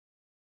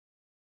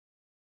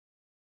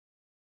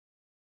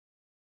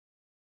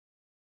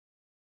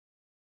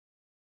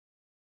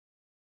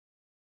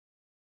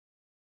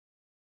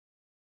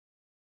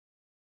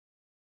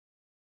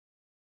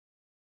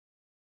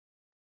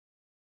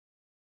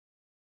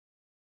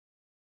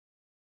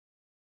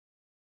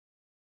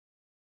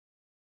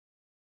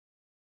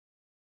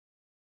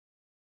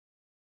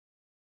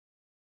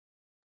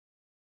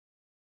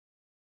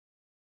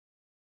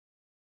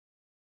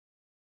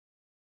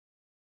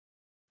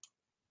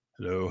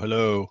Hello,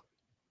 hello.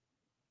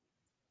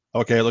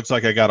 Okay, it looks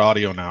like I got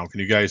audio now. Can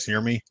you guys hear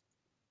me?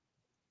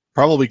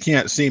 Probably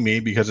can't see me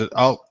because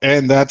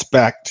and that's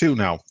back too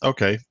now.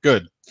 Okay,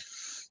 good.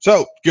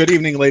 So, good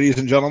evening, ladies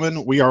and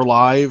gentlemen. We are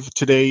live.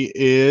 Today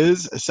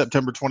is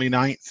September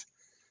 29th,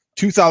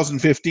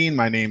 2015.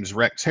 My name's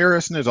Rex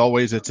Harris, and as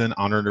always, it's an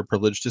honor and a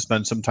privilege to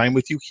spend some time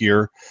with you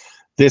here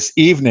this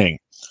evening.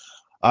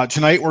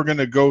 Tonight, we're going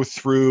to go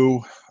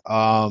through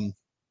a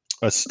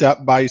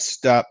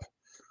step-by-step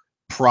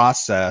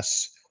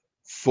process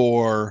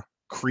for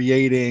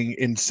creating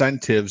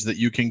incentives that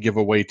you can give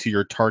away to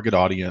your target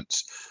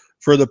audience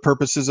for the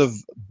purposes of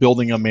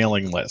building a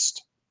mailing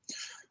list.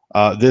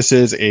 This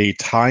is a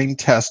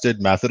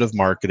time-tested method of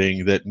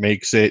marketing that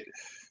makes it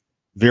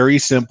very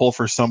simple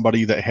for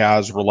somebody that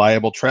has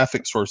reliable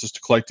traffic sources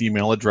to collect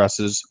email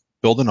addresses,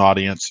 build an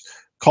audience,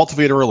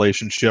 cultivate a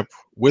relationship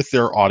with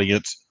their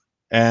audience,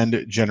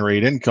 and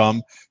generate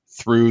income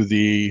through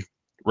the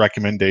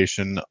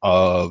recommendation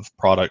of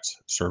products,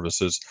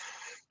 services,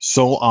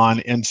 so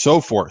on and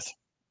so forth.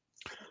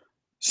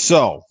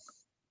 So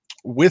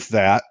with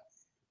that,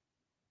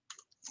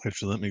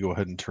 actually, let me go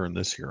ahead and turn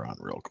this here on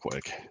real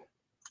quick.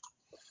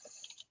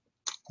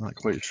 I'm not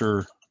quite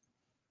sure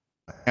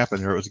what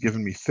happened there. It was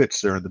giving me fits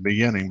there in the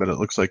beginning, but it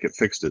looks like it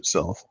fixed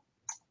itself.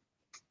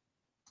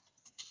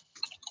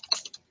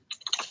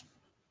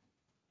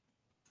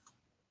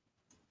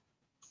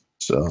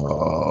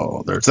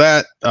 So there's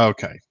that.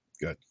 Okay,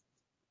 good.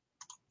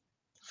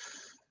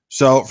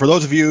 So for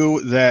those of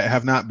you that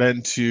have not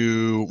been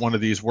to one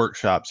of these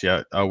workshops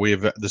yet,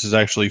 this is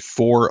actually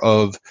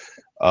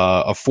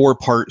a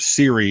four-part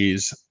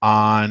series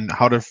on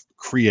how to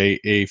create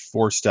a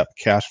four-step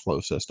cash flow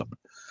system.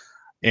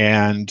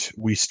 And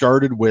we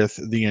started with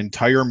the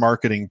entire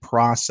marketing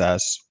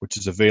process, which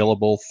is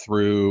available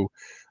through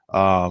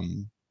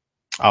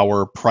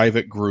our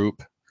private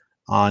group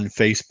on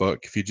Facebook.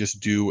 If you just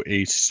do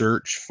a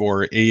search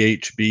for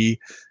AHB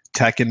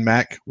Tech and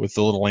Mech with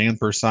the little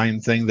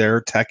ampersand thing there,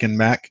 Tech and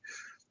Mech,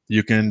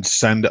 you can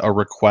send a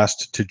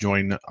request to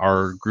join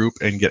our group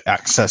and get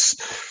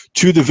access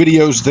to the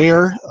videos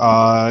there.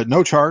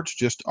 No charge,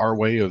 just our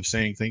way of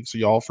saying thanks to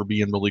y'all for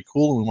being really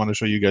cool. And we want to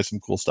show you guys some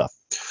cool stuff.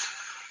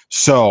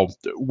 So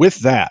with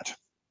that,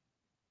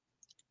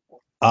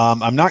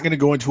 I'm not going to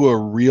go into a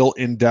real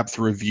in-depth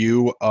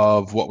review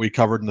of what we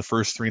covered in the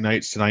first 3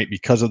 nights tonight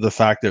because of the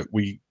fact that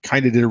we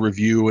kind of did a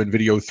review in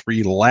video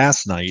 3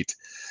 last night,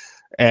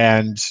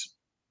 and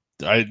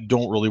I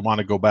don't really want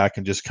to go back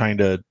and just kind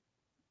of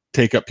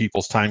take up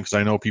people's time because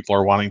I know people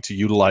are wanting to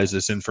utilize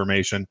this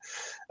information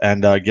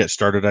and get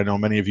started. I know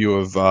many of you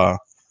have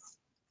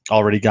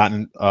already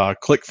gotten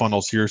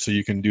ClickFunnels here, so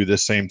you can do the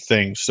same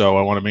thing. So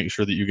I want to make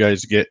sure that you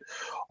guys get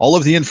all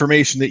of the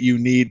information that you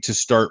need to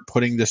start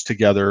putting this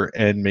together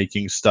and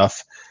making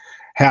stuff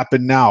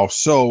happen now.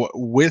 So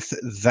with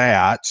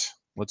that,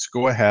 let's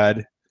go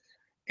ahead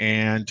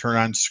and turn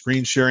on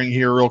screen sharing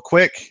here real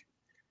quick,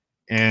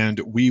 and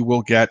we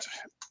will get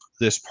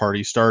this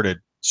party started.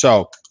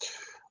 So,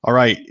 all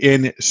right,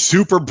 in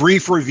super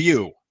brief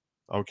review,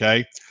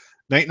 okay,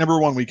 night number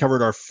 1, we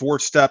covered our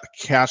 4-step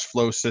cash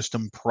flow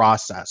system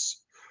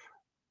process,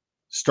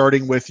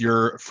 starting with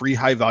your free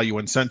high-value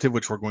incentive,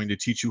 which we're going to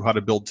teach you how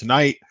to build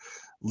tonight,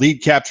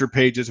 lead capture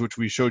pages, which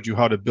we showed you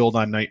how to build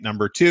on night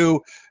number 2,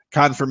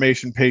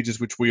 confirmation pages,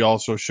 which we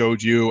also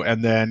showed you,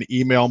 and then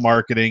email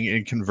marketing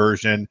and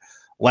conversion.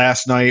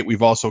 Last night,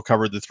 we've also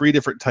covered the 3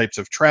 different types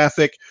of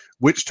traffic,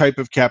 which type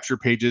of capture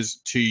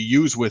pages to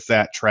use with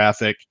that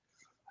traffic,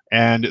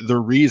 and the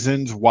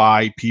reasons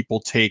why people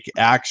take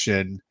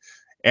action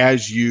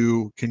as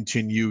you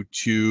continue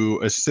to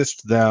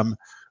assist them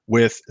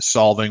with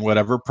solving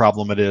whatever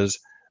problem it is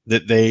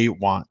that they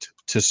want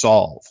to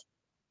solve.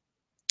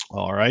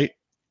 All right.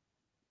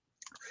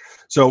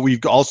 So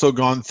we've also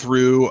gone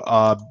through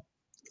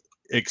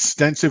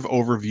extensive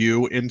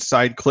overview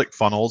inside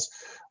ClickFunnels,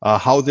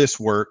 how this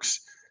works,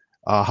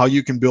 how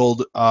you can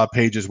build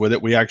pages with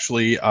it. We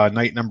actually,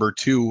 night number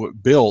 2,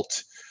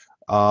 built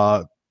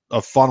a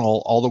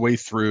funnel all the way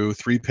through,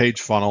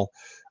 3-page funnel,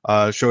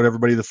 showed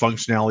everybody the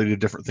functionality, the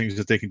different things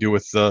that they can do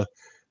with the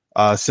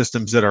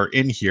systems that are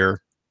in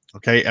here.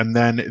 Okay, and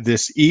then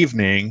this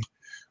evening,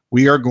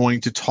 we are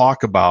going to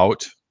talk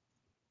about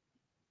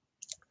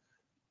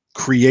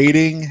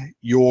creating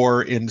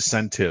your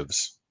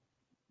incentives,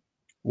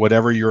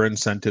 whatever your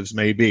incentives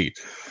may be.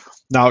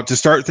 Now, to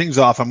start things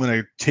off, I'm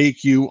going to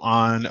take you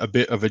on a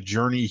bit of a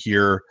journey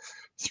here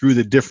through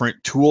the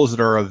different tools that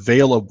are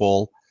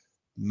available,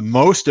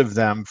 most of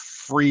them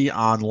free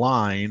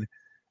online,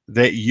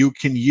 that you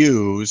can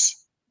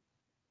use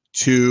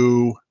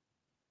to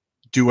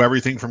do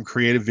everything from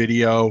create a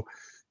video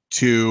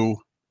to,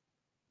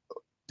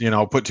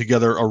 put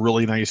together a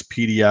really nice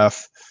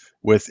PDF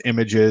with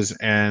images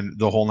and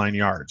the whole 9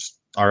 yards.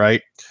 All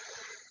right.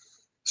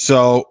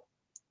 So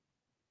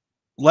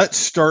let's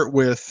start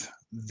with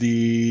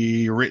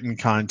the written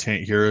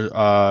content here,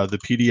 the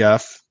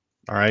PDF.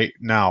 All right.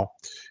 Now,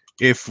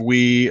 if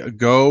we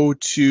go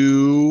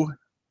to,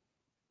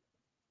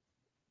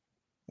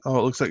 oh,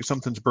 it looks like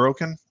something's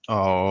broken.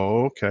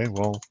 Oh, okay.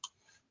 Well,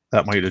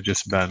 that might have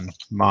just been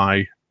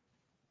my.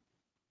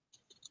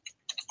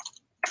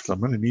 So I'm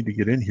going to need to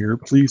get in here.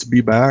 Please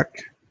be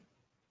back.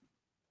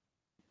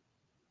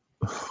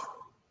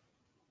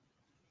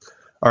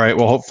 All right.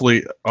 Well,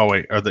 hopefully. Oh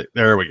wait.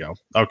 There we go.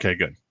 Okay.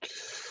 Good.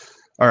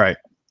 All right.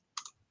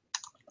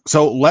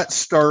 So let's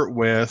start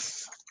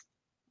with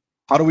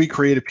how do we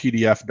create a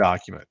PDF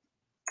document?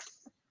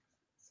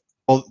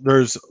 Well,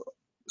 there's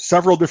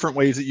several different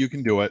ways that you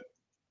can do it.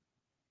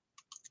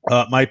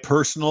 My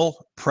personal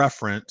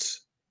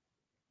preference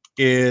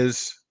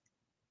is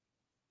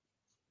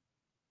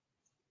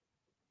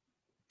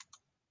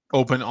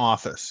Open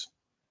Office.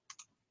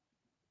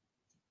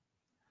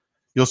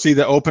 You'll see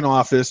that Open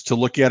Office, to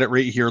look at it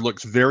right here,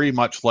 looks very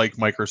much like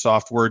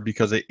Microsoft Word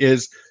because it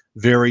is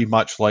very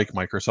much like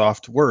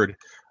Microsoft Word,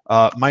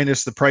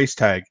 minus the price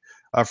tag.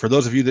 For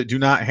those of you that do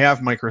not have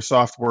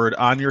Microsoft Word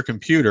on your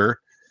computer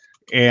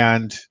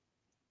and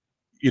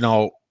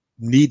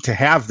need to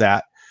have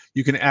that,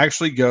 you can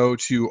actually go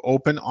to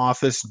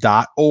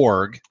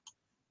openoffice.org,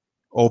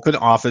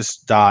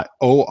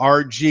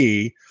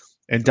 openoffice.org,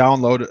 and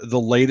download the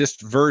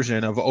latest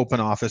version of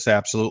OpenOffice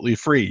absolutely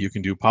free. You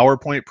can do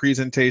PowerPoint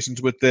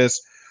presentations with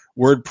this,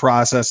 word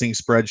processing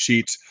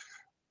spreadsheets,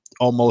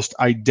 almost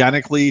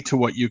identically to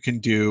what you can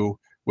do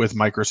with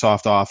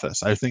Microsoft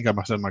Office. I think I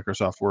must have said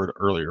Microsoft Word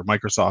earlier.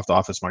 Microsoft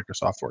Office,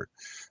 Microsoft Word.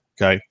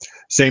 Okay.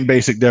 Same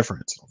basic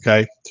difference.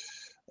 Okay.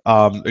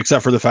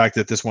 Except for the fact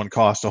that this one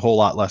costs a whole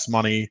lot less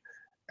money.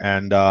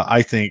 And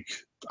I think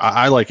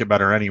I like it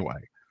better anyway.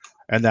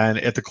 And then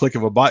at the click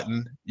of a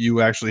button,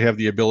 you actually have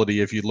the ability,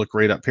 if you look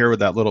right up here with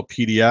that little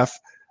PDF,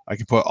 I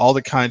can put all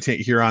the content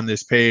here on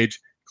this page,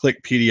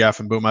 click PDF,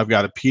 and boom, I've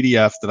got a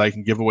PDF that I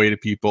can give away to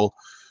people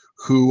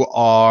who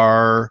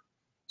are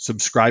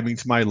subscribing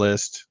to my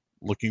list,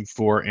 looking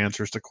for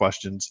answers to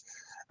questions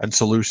and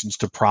solutions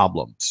to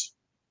problems.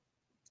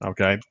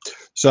 Okay,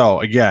 so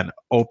again,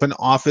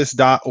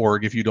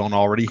 openoffice.org if you don't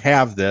already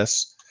have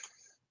this.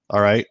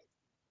 All right,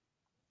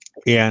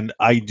 and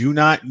I do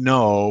not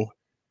know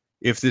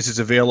if this is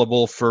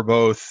available for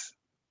both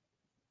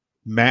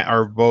Mac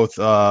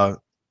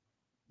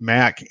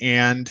Mac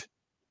and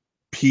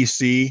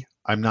PC.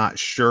 I'm not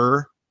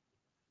sure,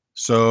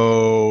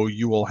 so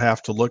you will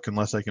have to look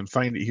unless I can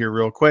find it here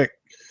real quick.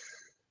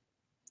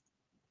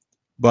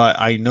 But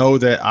I know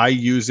that I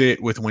use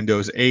it with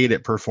Windows 8.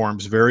 It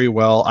performs very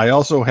well. I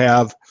also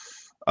have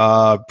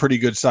a pretty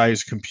good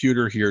sized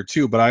computer here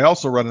too, but I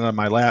also run it on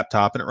my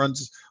laptop, and it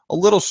runs a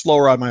little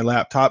slower on my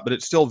laptop, but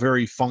it's still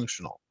very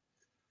functional.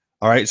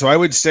 All right, so I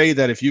would say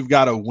that if you've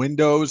got a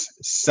Windows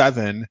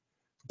 7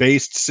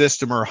 based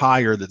system or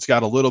higher that's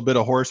got a little bit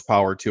of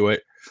horsepower to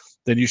it,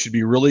 then you should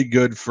be really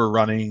good for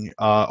running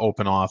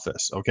Open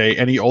Office. Okay,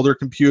 any older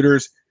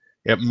computers,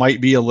 it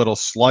might be a little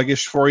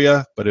sluggish for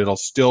you, but it'll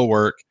still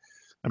work.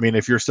 I mean,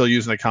 if you're still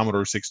using a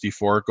Commodore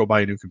 64, go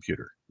buy a new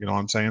computer. You know what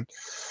I'm saying?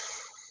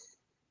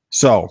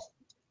 So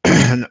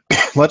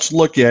let's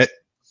look at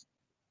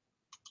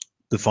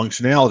the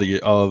functionality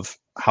of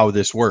how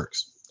this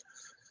works.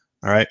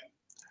 All right.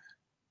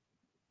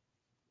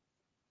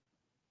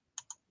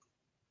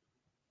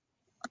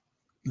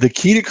 The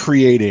key to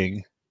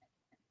creating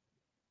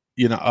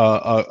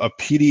a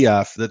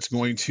PDF that's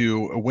going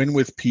to win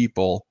with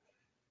people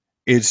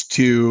is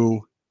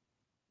to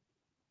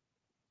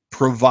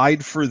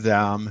provide for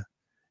them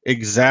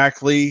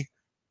exactly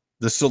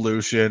the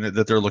solution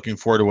that they're looking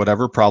for to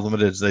whatever problem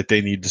it is that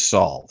they need to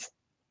solve.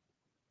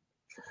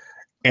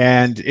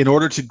 And in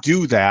order to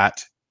do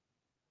that,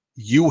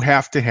 you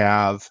have to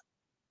have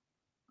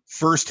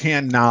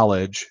firsthand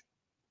knowledge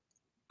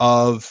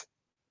of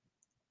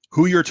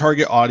who your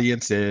target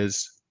audience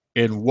is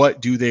and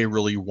what do they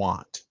really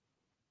want.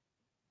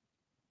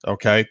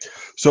 Okay,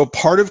 so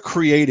part of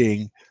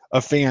creating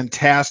a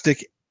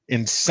fantastic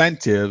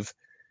incentive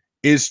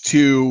is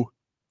to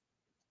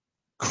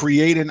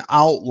create an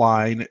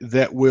outline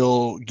that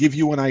will give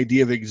you an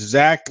idea of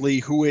exactly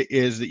who it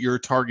is that your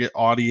target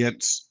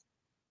audience,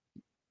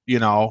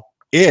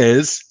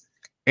 is,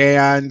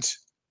 and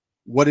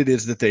what it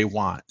is that they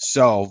want.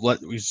 So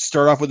we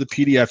start off with a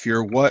PDF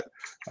here.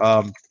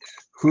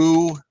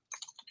 Who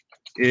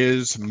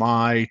is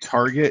my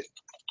target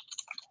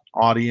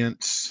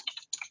audience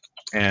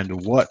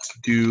and what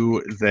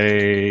do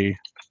they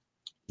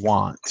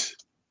want?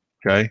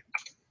 Okay.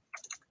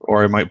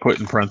 Or I might put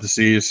in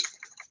parentheses,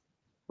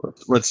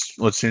 let's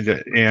change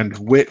it. And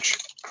which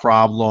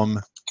problem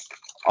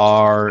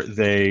are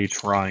they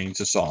trying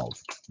to solve?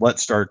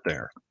 Let's start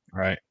there. All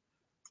right.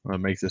 I'm going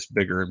to make this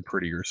bigger and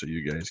prettier so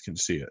you guys can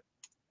see it.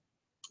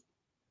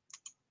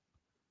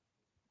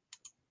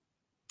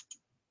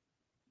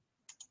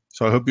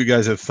 So I hope you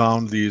guys have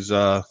found these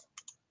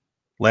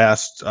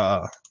last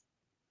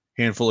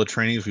handful of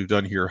trainings we've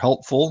done here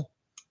helpful.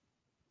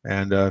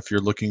 And if you're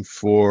looking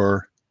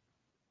for,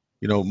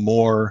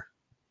 more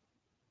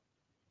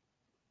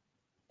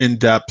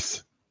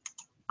in-depth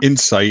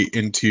insight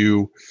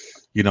into,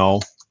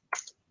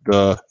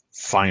 the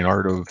fine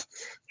art of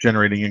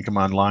generating income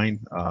online,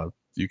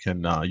 You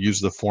can use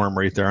the form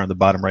right there on the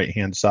bottom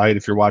right-hand side.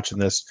 If you're watching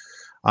this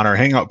on our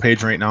Hangout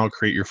page right now,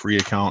 create your free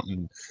account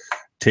and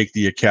take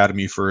the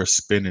Academy for a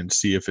spin and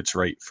see if it's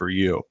right for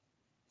you.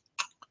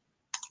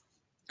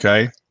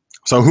 Okay,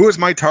 so who is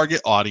my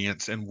target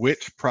audience and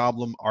which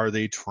problem are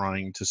they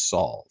trying to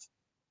solve?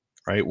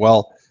 Right,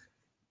 well,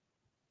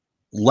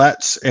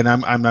 and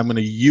I'm going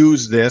to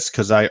use this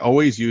because I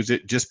always use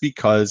it just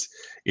because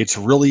it's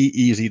really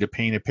easy to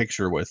paint a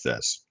picture with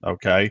this.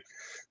 Okay,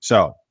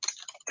 so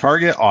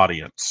target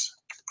audience.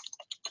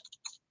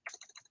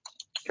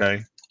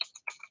 Okay,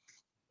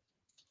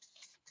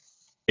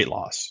 weight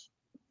loss.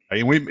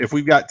 Okay? And if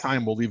we've got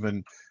time, we'll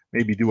even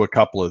maybe do a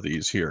couple of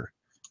these here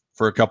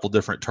for a couple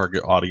different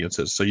target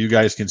audiences, so you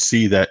guys can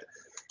see that,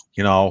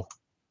 you know,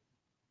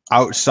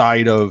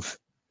 outside of,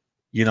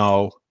 you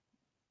know,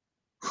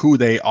 who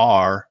they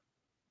are,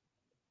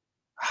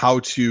 how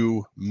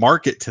to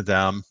market to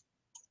them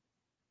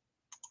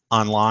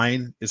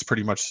online is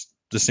pretty much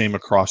the same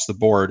across the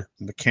board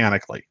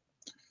mechanically.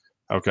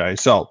 Okay,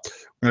 so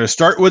I'm going to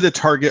start with a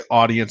target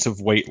audience of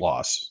weight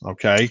loss.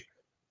 Okay,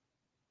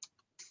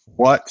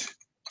 what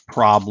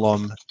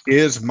problem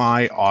is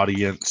my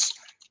audience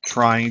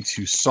trying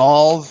to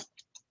solve?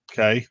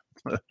 Okay,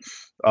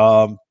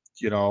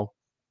 you know,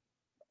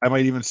 I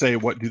might even say,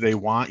 what do they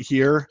want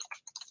here?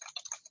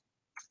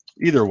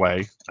 Either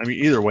way, I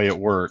mean, either way it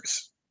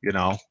works, you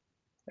know,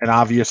 and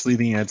obviously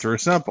the answer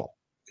is simple.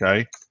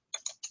 Okay,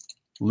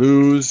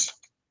 lose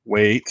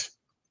weight.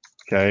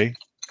 Okay,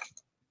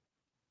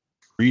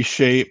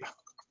 reshape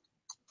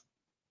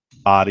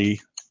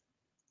body,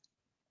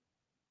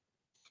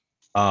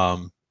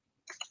 get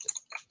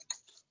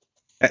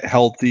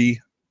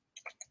healthy,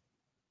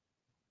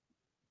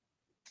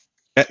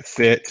 get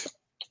fit.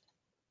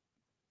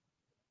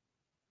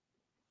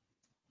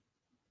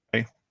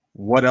 Okay,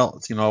 what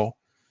else? You know,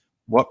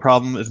 what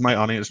problem is my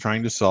audience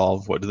trying to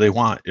solve? What do they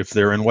want? If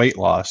they're in weight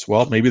loss,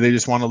 well, maybe they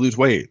just want to lose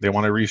weight. They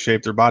want to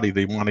reshape their body.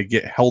 They want to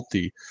get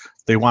healthy.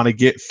 They want to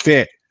get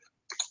fit.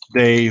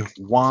 They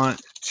want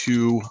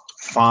to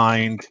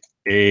find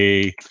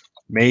a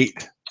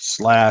mate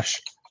slash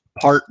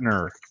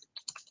partner.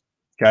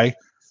 Okay.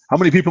 How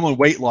many people in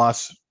weight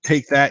loss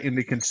take that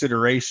into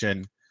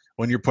consideration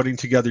when you're putting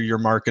together your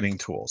marketing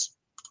tools?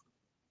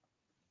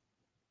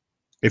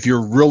 If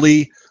you're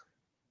really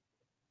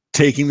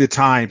taking the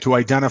time to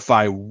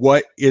identify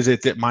what is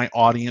it that my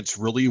audience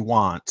really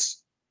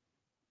wants,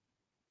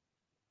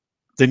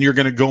 then you're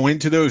going to go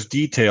into those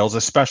details,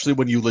 especially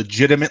when you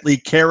legitimately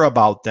care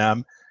about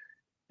them,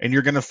 and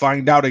you're going to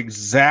find out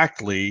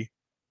exactly,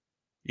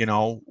 you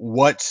know,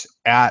 what's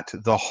at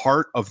the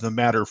heart of the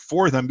matter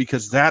for them,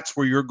 because that's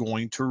where you're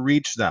going to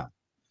reach them.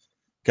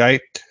 Okay.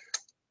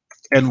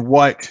 And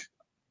what,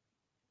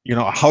 you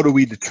know, how do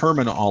we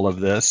determine all of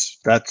this?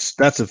 That's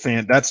the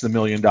 $1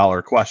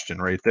 million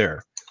question right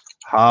there.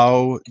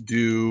 How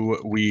do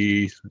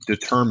we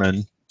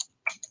determine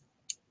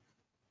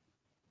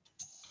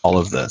all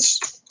of this?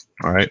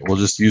 All right, we'll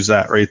just use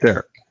that right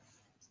there.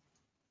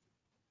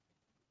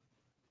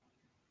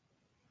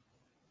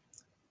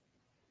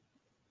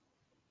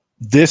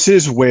 This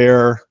is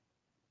where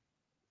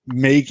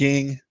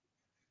making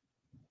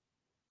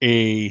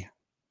a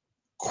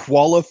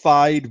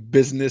qualified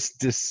business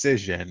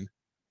decision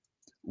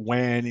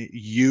when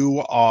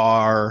you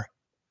are,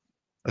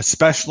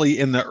 especially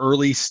in the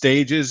early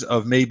stages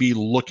of maybe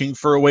looking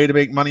for a way to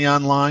make money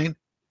online,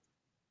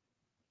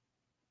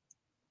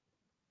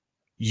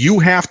 you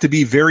have to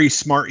be very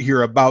smart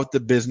here about the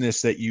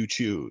business that you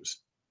choose.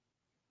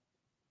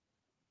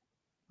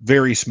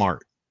 Very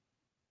smart.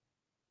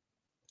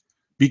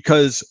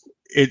 Because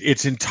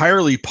it's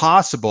entirely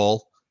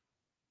possible,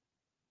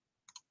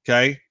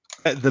 okay,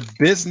 that the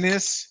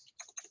business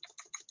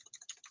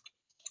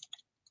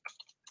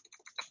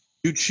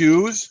you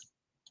choose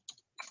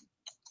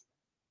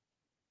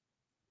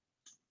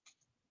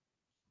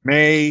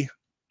may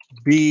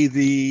be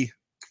the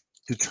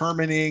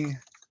determining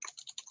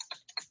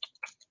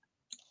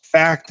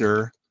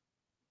factor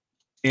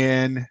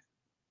in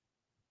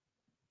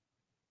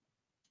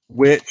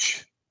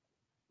which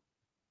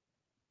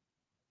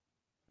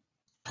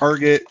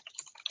target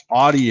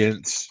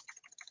audience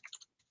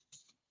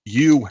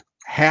you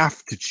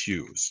have to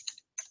choose.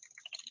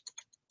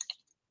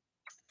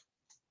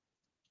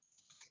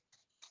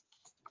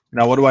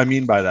 Now, what do I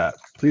mean by that?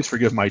 Please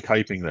forgive my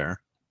typing there.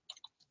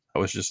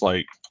 That was just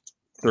like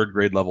third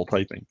grade level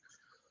typing.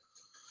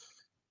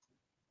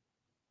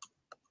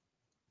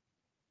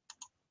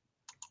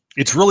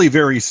 It's really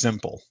very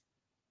simple.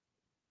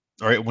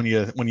 All right, when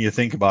you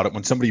think about it,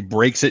 when somebody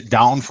breaks it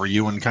down for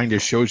you and kind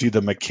of shows you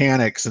the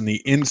mechanics and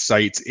the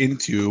insights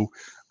into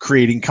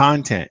creating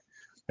content.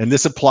 And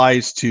this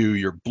applies to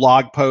your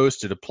blog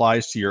post, it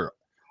applies to your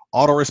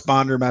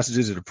autoresponder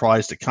messages, it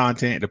applies to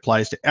content, it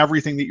applies to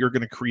everything that you're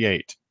going to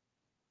create.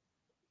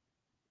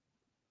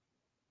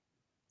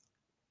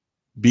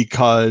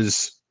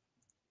 Because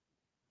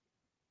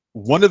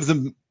one of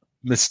the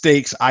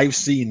mistakes I've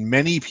seen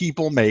many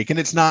people make, and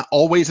it's not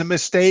always a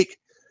mistake,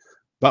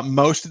 But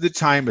most of the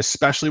time,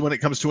 especially when it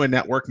comes to a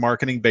network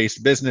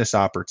marketing-based business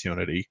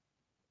opportunity,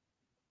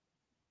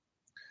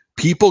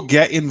 people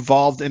get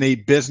involved in a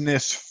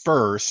business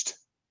first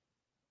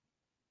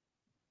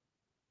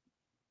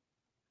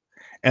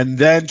and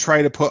then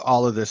try to put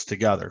all of this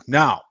together.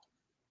 Now,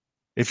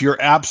 if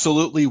you're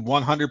absolutely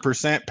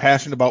 100%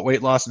 passionate about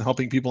weight loss and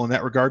helping people in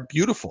that regard,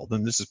 beautiful,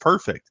 then this is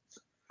perfect.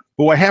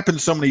 But what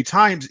happens so many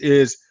times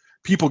is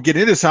people get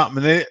into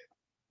something and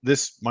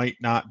this might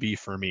not be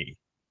for me.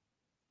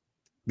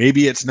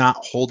 Maybe it's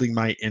not holding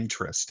my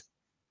interest.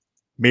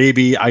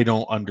 Maybe I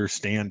don't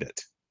understand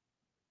it.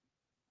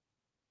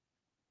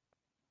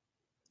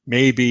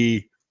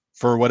 Maybe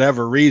for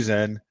whatever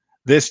reason,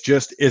 this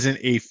just isn't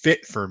a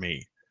fit for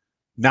me.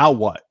 Now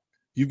what?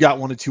 You've got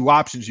one of two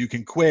options. You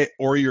can quit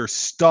or you're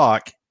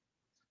stuck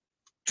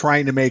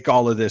trying to make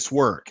all of this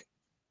work.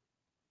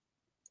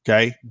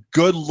 Okay.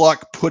 Good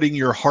luck putting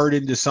your heart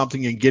into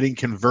something and getting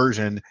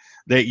conversion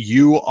that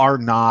you are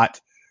not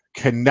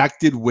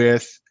connected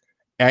with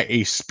at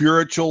a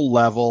spiritual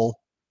level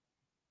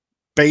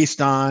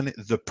based on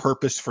the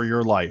purpose for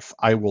your life.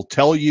 I will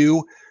tell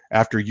you,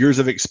 after years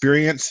of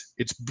experience,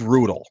 it's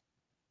brutal.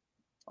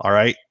 All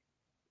right.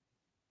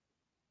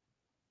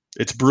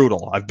 It's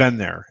brutal. I've been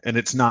there and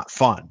it's not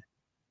fun.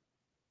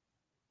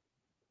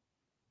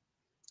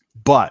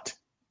 But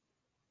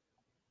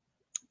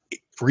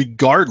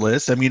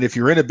regardless, I mean, if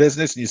you're in a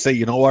business and you say,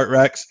 you know what,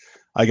 Rex,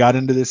 I got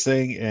into this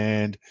thing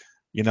and,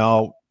 you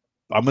know,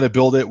 I'm going to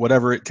build it,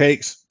 whatever it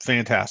takes,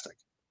 fantastic.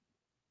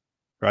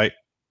 Right.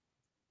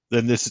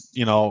 Then this,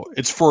 you know,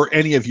 it's for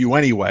any of you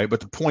anyway. But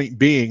the point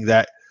being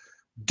that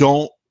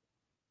don't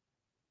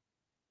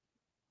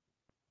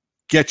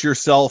get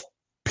yourself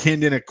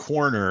pinned in a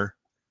corner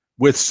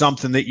with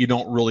something that you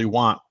don't really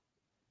want,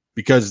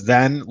 because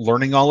then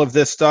learning all of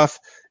this stuff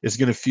is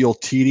going to feel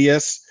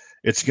tedious.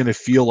 It's going to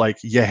feel like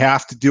you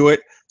have to do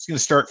it. It's going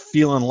to start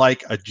feeling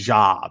like a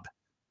job.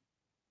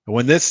 And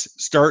when this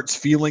starts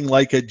feeling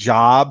like a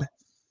job,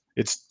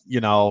 it's, you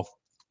know,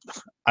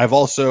 I've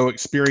also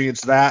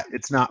experienced that.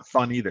 It's not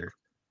fun either.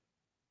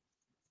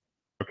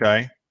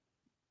 Okay.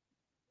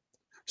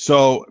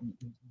 So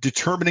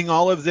determining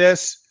all of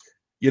this,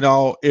 you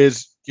know,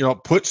 is, you know,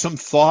 put some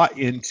thought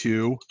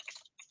into,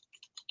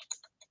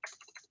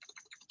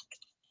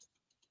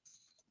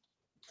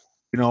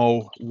 you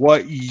know,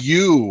 what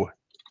you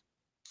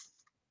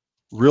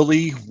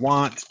really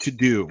want to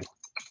do.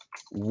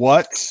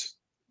 What,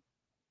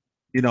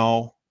 you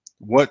know,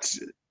 what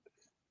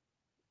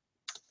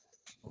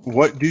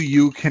do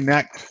you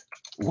connect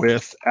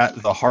with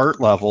at the heart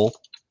level?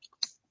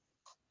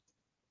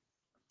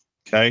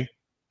 Okay.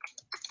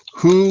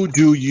 Who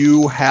do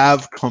you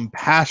have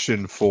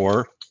compassion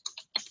for?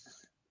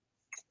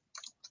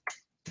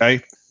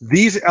 Okay.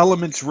 These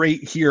elements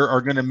right here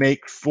are going to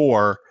make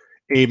for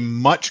a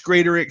much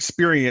greater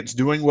experience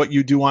doing what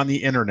you do on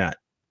the internet.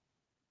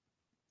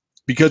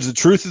 Because the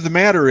truth of the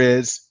matter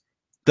is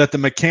that the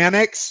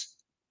mechanics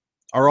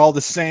are all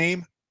the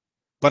same,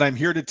 but I'm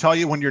here to tell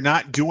you, when you're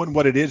not doing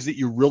what it is that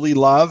you really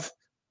love,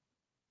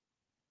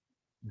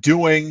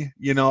 doing,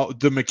 you know,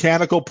 the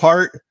mechanical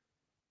part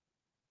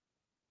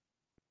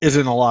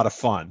isn't a lot of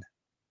fun.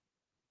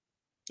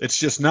 It's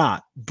just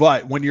not.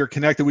 But when you're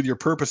connected with your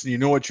purpose and you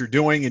know what you're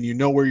doing and you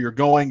know where you're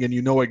going and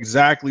you know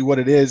exactly what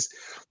it is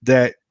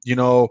that, you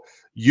know,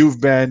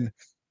 you've been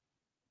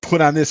put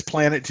on this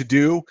planet to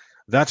do,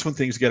 that's when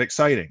things get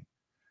exciting.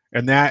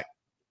 And that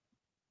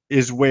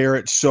is where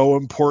it's so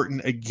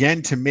important,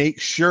 again, to make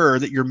sure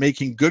that you're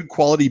making good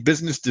quality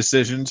business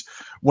decisions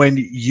when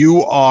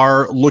you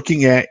are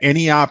looking at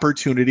any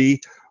opportunity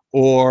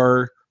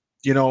or,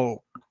 you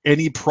know,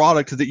 any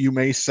product that you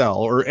may sell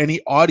or any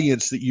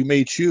audience that you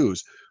may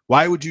choose.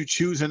 Why would you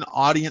choose an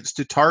audience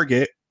to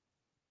target,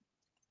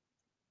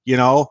 you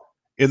know,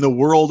 in the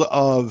world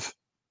of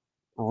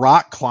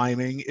rock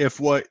climbing if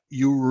what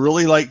you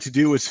really like to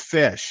do is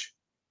fish?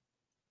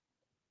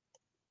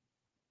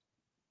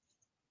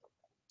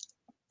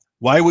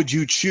 Why would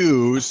you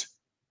choose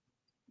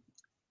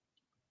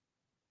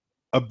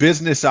a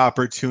business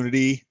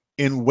opportunity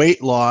in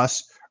weight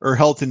loss or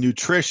health and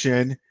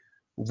nutrition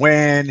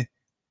when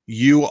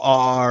you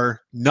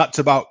are nuts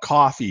about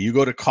coffee? You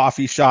go to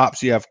coffee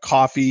shops, you have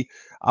coffee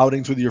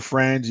outings with your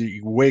friends,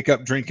 you wake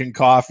up drinking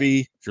coffee.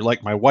 If you're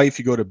like my wife,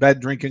 you go to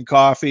bed drinking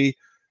coffee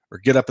or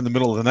get up in the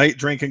middle of the night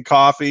drinking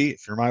coffee.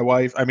 If you're my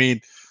wife, I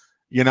mean,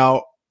 you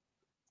know,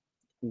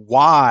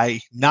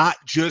 why not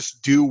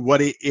just do what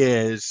it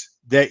is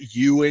that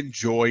you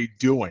enjoy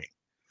doing?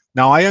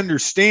 Now, I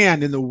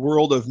understand in the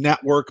world of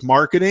network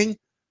marketing,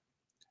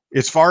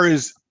 as far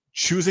as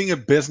choosing a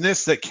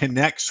business that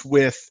connects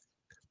with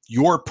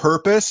your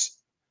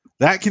purpose,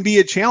 that can be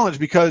a challenge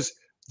because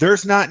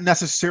there's not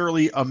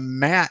necessarily a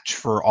match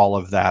for all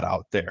of that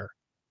out there.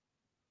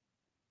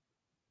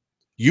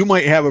 You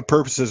might have a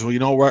purpose as, well, you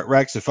know what,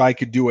 Rex, if I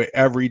could do it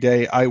every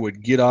day, I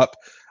would get up,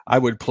 I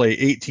would play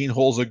 18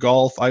 holes of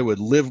golf, I would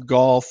live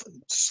golf,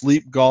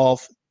 sleep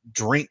golf,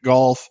 drink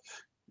golf,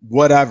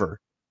 whatever.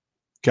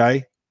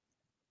 Okay.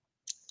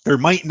 There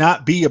might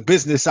not be a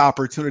business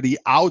opportunity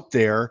out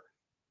there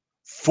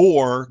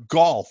for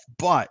golf.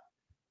 But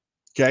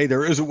okay,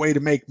 there is a way to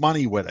make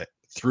money with it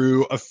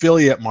through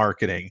affiliate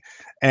marketing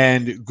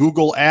and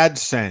Google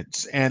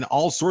AdSense and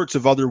all sorts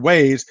of other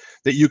ways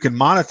that you can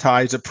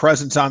monetize a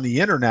presence on the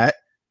internet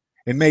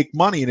and make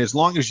money. And as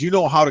long as you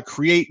know how to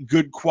create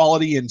good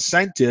quality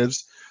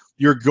incentives,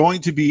 you're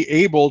going to be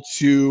able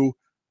to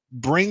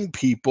bring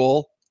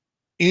people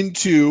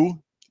into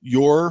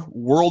your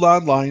world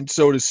online,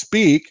 so to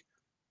speak,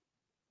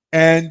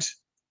 and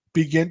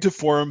begin to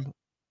form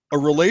a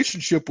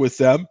relationship with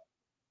them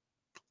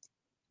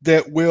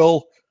that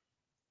will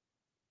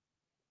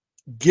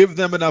give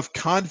them enough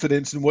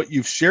confidence in what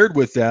you've shared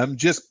with them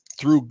just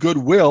through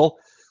goodwill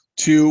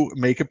to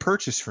make a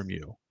purchase from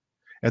you.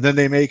 And then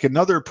they make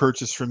another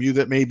purchase from you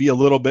that may be a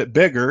little bit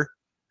bigger.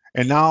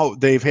 And now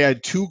they've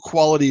had two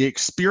quality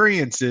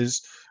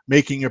experiences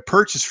making a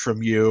purchase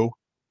from you,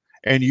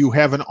 and you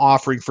have an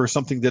offering for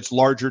something that's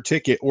larger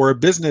ticket or a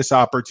business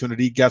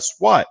opportunity. Guess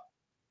what?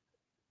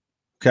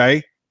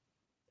 Okay.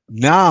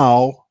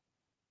 Now,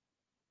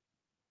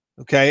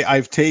 okay,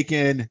 I've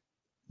taken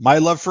my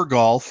love for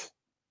golf.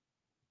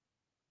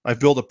 I've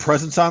built a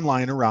presence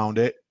online around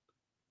it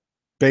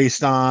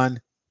based on,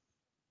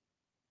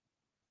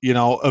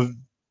 a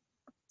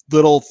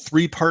little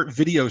 3-part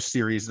video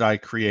series that I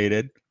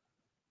created,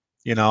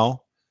 you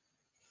know,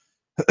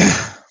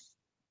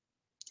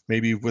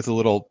 maybe with a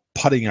little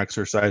putting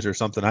exercise or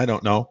something. I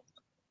don't know.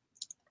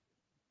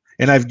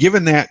 And I've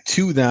given that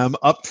to them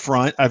up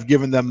front. I've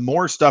given them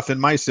more stuff in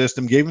my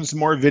system, gave them some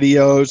more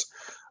videos,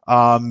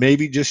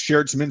 maybe just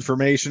shared some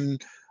information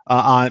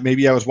on,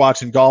 maybe I was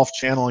watching Golf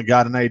Channel and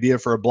got an idea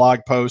for a blog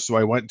post. So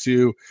I went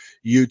to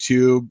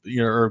YouTube,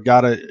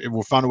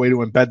 or found a way to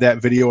embed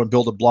that video and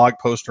build a blog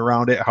post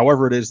around it.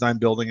 However it is that I'm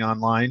building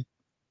online.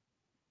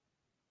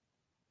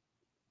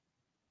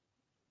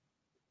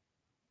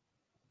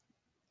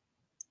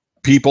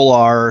 People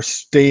are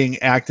staying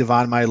active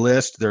on my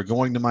list. They're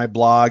going to my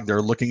blog.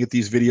 They're looking at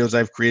these videos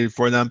I've created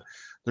for them.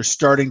 They're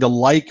starting to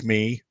like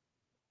me,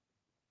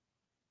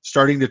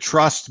 starting to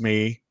trust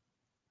me.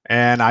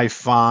 And I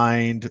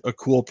find a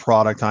cool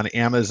product on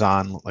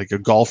Amazon, like a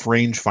golf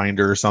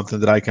rangefinder or something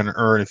that I can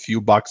earn a few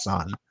bucks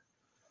on.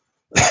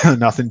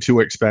 Nothing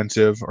too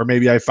expensive. Or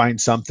maybe I find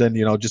something,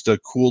 just a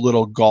cool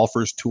little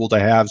golfer's tool to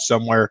have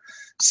somewhere,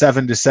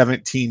 $7 to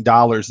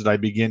 $17 that I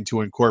begin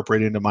to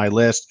incorporate into my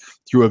list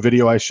through a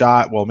video I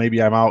shot. Well,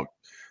 maybe I'm out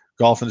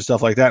golfing and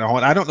stuff like that.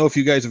 And I don't know if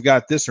you guys have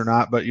got this or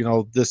not, but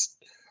this,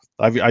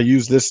 I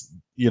use this,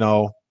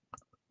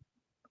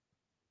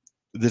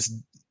 this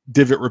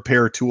divot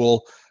repair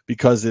tool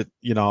because it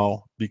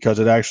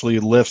actually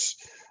lifts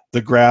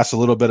the grass a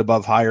little bit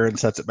above higher and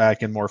sets it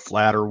back in more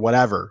flat, or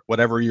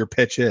whatever your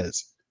pitch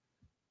is.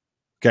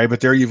 Okay,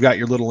 but there you've got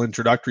your little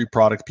introductory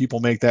product.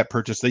 People make that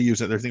purchase, they use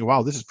it, they're thinking,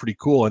 wow, this is pretty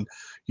cool. And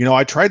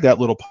I tried that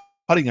little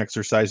putting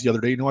exercise the other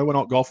day. I went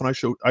out golfing, I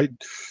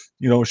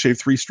shaved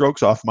 3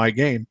 strokes off my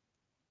game.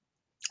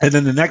 And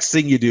then the next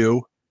thing you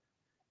do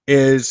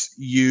is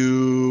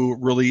you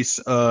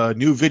release a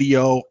new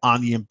video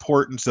on the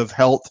importance of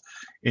health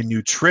and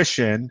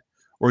nutrition,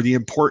 or the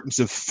importance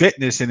of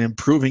fitness and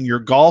improving your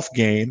golf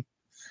game.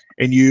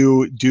 And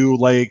you do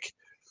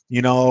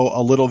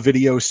a little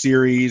video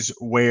series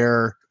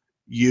where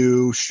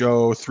you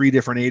show 3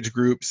 different age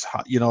groups,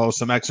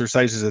 some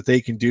exercises that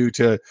they can do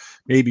to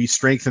maybe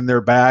strengthen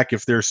their back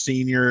if they're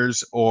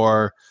seniors,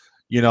 or,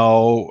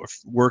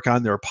 work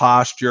on their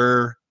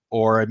posture,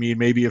 or,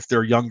 maybe if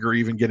they're younger,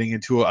 even getting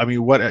into a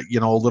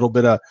little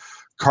bit of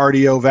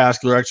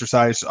cardiovascular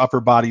exercise,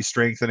 upper body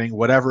strengthening,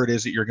 whatever it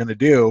is that you're going to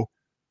do.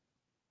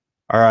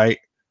 All right.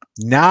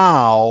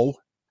 Now,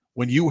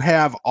 when you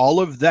have all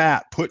of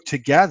that put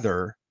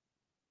together,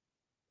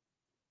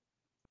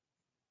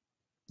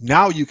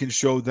 now you can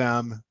show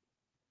them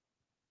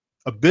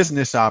a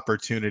business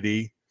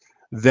opportunity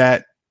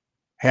that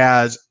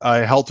has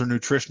a health or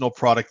nutritional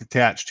product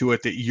attached to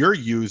it that you're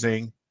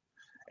using.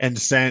 And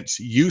since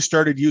you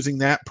started using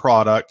that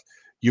product,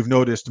 you've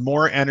noticed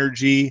more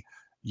energy.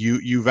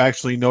 You've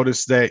actually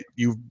noticed that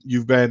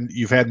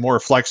you've had more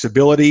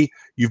flexibility.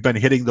 You've been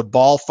hitting the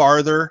ball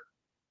farther.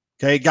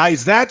 Okay,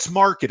 guys, that's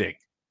marketing.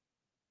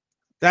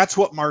 That's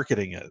what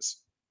marketing is.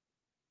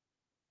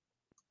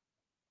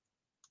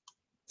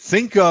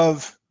 Think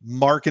of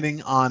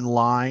marketing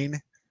online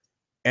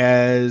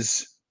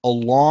as a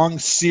long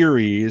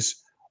series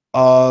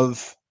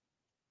of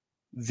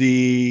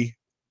the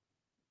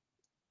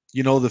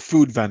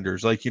food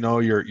vendors, like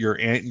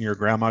your aunt and your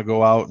grandma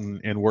go out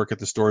and work at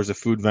the store as a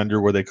food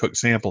vendor where they cook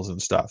samples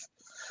and stuff.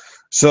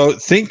 So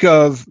think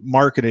of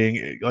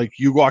marketing like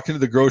you walked into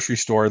the grocery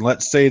store, and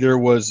let's say there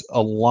was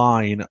a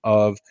line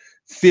of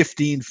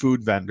 15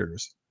 food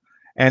vendors,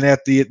 and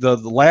at the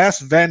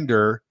last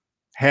vendor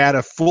had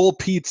a full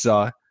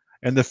pizza,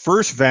 and the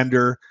first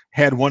vendor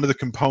had one of the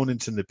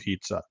components in the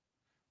pizza.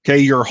 Okay,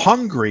 you're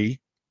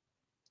hungry,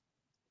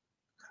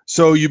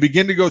 so you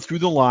begin to go through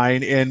the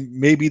line, and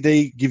maybe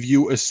they give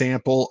you a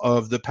sample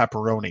of the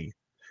pepperoni,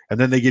 and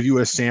then they give you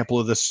a sample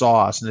of the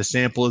sauce, and a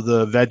sample of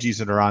the veggies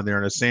that are on there,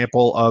 and a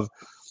sample of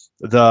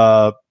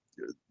the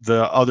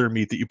the other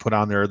meat that you put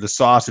on there, the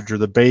sausage or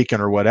the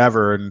bacon or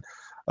whatever, and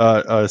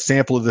a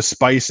sample of the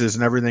spices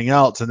and everything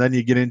else. And then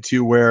you get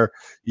into where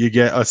you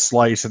get a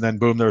slice and then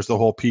boom, there's the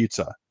whole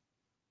pizza.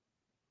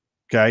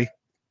 Okay.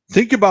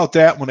 Think about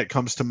that when it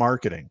comes to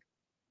marketing,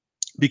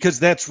 because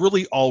that's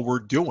really all we're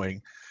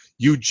doing.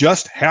 You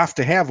just have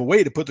to have a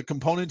way to put the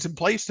components in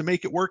place to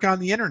make it work on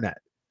the internet.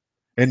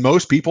 And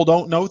most people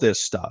don't know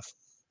this stuff.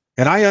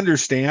 And I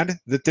understand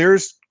that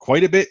there's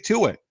quite a bit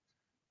to it,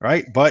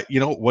 right? But, you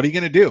know, what are you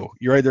going to do?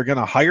 You're either going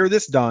to hire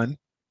this done,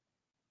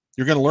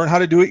 you're going to learn how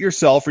to do it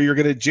yourself, or you're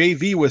going to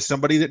JV with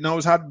somebody that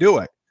knows how to do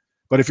it.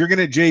 But if you're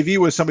going to JV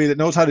with somebody that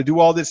knows how to do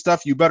all this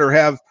stuff, you better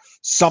have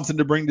something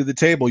to bring to the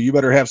table. You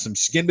better have some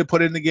skin to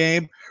put in the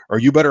game, or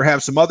you better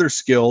have some other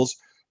skills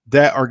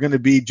that are going to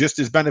be just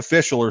as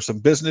beneficial, or some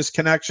business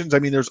connections. I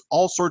mean, there's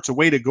all sorts of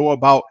way to go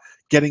about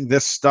getting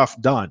this stuff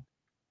done.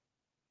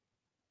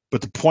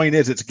 But the point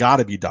is, it's got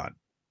to be done.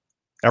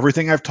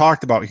 Everything I've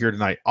talked about here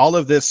tonight, all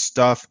of this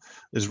stuff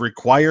is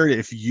required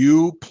if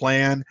you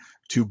plan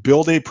to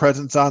build a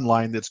presence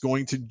online that's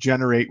going to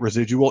generate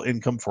residual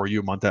income for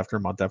you month after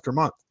month after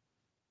month.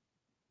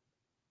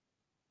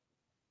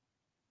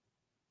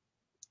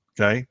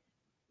 Okay.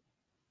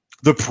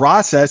 The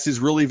process is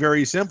really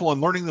very simple,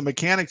 and learning the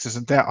mechanics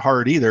isn't that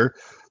hard either.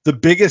 The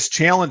biggest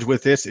challenge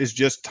with this is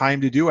just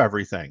time to do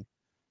everything,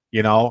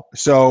 you know?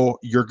 So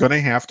you're going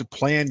to have to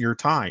plan your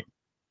time.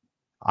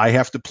 I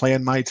have to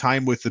plan my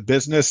time with the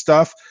business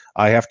stuff.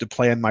 I have to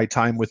plan my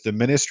time with the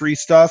ministry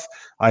stuff.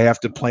 I have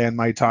to plan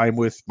my time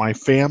with my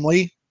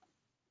family.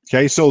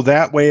 Okay, so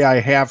that way I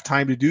have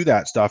time to do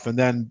that stuff. And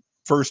then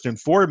first and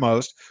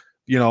foremost,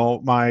 you know,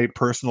 my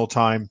personal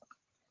time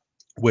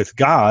with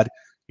God,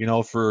 you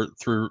know,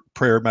 through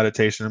prayer,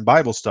 meditation, and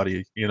Bible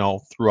study, you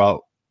know,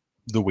 throughout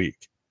the week.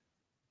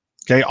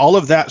 Okay, all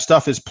of that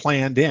stuff is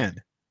planned in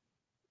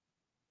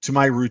to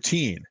my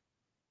routine.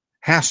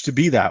 Has to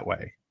be that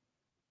way.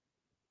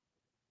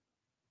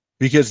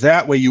 Because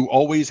that way you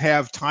always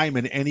have time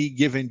in any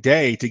given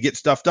day to get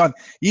stuff done.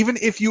 Even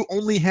if you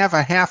only have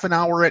a half an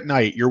hour at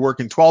night, you're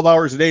working 12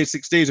 hours a day,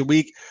 6 days a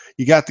week.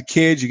 You got the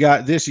kids, you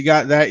got this, you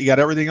got that, you got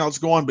everything else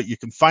going, but you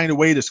can find a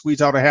way to squeeze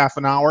out a half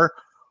an hour.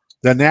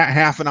 Then that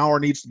half an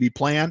hour needs to be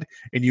planned,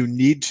 and you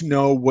need to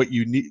know what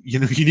you need. You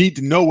know, you need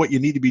to know what you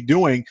need to be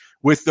doing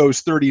with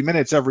those 30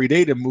 minutes every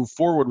day to move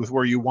forward with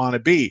where you want to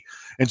be.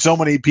 And so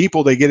many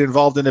people, they get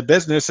involved in a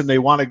business and they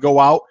want to go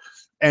out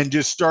and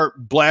just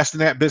start blasting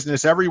that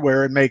business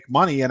everywhere and make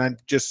money. And I'm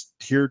just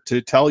here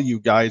to tell you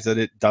guys that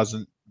it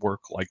doesn't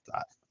work like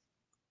that.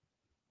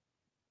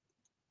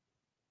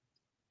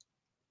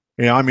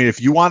 You know, I mean, if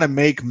you want to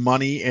make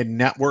money in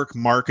network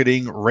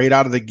marketing right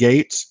out of the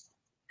gates,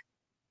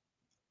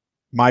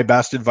 my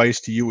best advice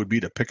to you would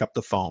be to pick up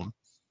the phone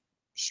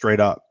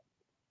straight up.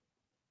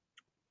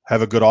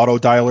 Have a good auto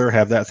dialer,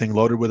 have that thing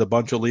loaded with a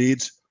bunch of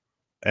leads,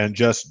 and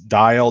just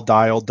dial,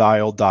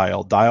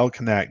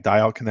 connect,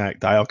 dial,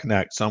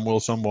 connect. Some will,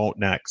 some won't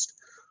next.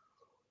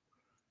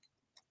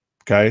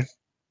 Okay.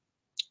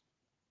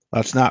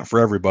 That's not for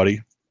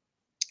everybody.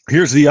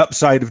 Here's the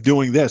upside of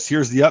doing this.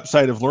 Here's the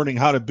upside of learning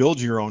how to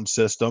build your own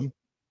system.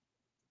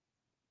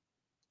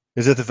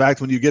 Is that the fact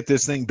when you get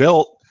this thing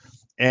built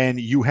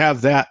and you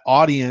have that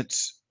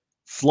audience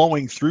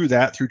flowing through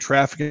that, through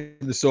traffic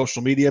in the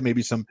social media,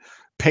 maybe some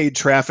paid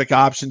traffic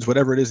options,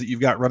 whatever it is that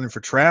you've got running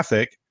for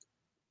traffic.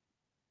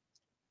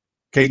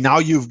 Okay, now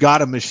you've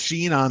got a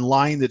machine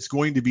online that's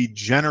going to be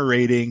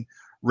generating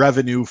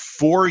revenue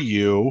for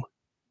you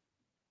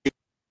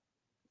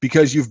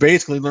because you've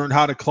basically learned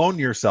how to clone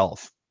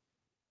yourself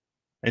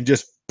and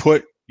just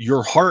put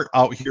your heart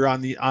out here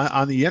on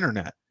the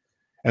internet.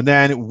 And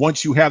then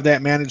once you have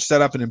that managed,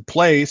 set up, and in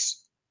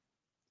place,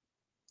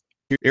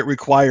 it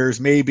requires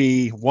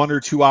maybe 1 or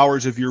 2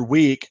 hours of your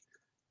week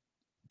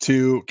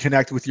to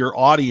connect with your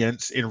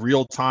audience in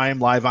real time,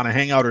 live on a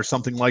Hangout or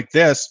something like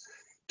this,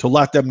 to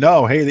let them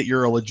know, hey, that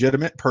you're a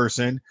legitimate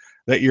person,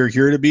 that you're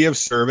here to be of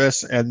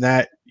service, and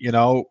that, you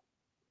know,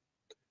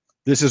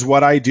 this is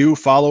what I do,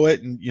 follow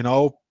it, and, you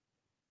know,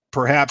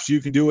 perhaps you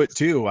can do it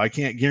too. I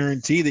can't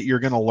guarantee that you're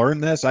going to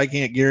learn this. I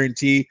can't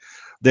guarantee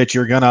that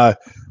you're going to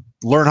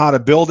learn how to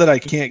build it. I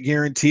can't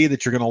guarantee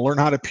that you're going to learn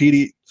how to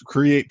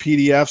create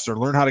PDFs or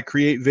learn how to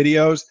create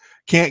videos.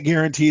 Can't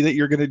guarantee that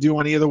you're going to do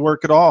any of the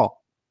work at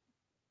all.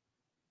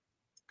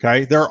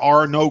 Okay, there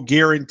are no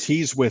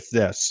guarantees with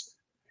this.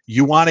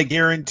 You want a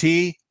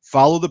guarantee,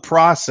 follow the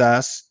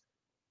process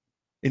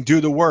and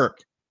do the work.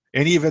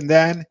 And even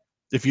then,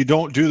 if you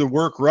don't do the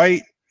work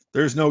right,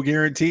 there's no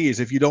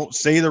guarantees. If you don't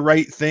say the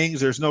right things,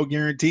 there's no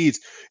guarantees.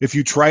 If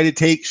you try to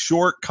take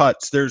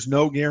shortcuts, there's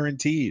no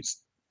guarantees.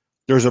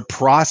 There's a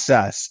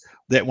process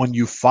that when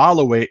you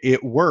follow it,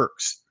 it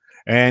works.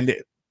 And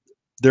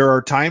there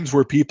are times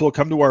where people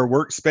come to our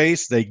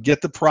workspace, they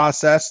get the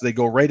process, they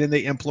go right in,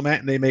 they implement,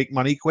 and they make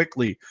money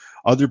quickly.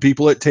 Other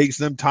people, it takes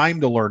them time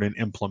to learn and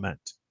implement.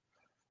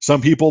 Some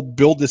people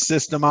build the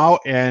system out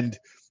and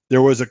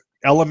there was an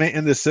element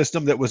in the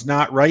system that was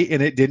not right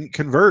and it didn't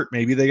convert.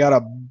 Maybe they got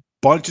a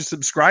bunch of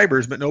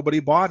subscribers, but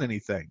nobody bought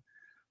anything.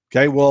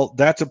 Okay, well,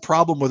 that's a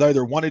problem with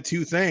either one of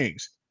two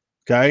things.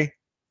 Okay?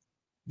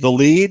 The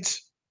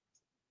leads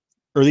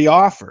or the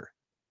offer.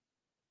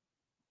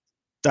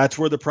 That's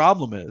where the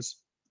problem is.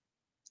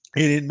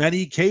 And in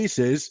many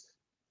cases,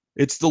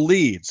 it's the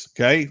leads,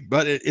 okay?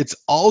 But it's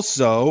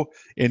also,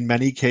 in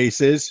many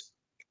cases,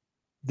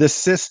 the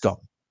system,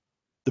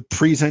 the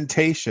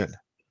presentation,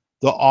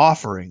 the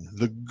offering,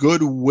 the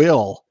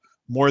goodwill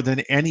more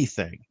than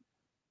anything,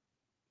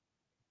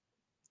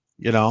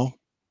 you know?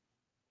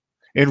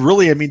 And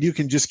really, I mean, you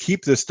can just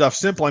keep this stuff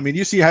simple. I mean,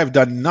 you see, I've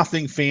done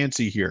nothing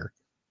fancy here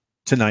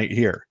tonight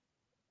here.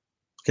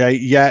 Okay.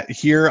 Yet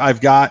here I've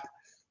got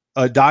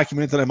a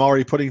document that I'm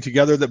already putting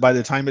together that by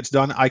the time it's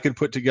done, I could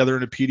put together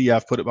in a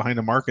PDF, put it behind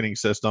a marketing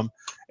system,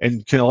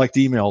 and collect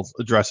email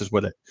addresses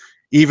with it.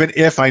 Even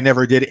if I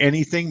never did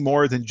anything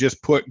more than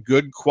just put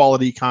good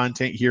quality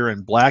content here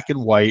in black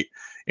and white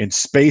and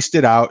spaced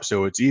it out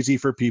so it's easy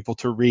for people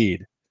to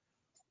read.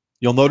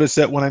 You'll notice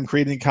that when I'm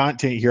creating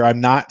content here,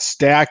 I'm not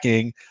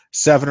stacking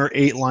 7 or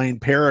 8 line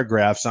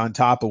paragraphs on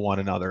top of one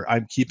another.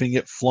 I'm keeping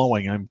it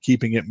flowing. I'm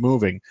keeping it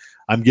moving.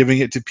 I'm giving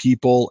it to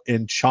people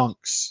in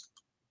chunks.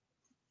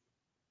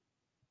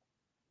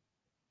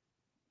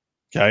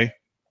 Okay.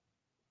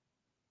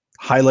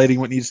 Highlighting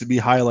what needs to be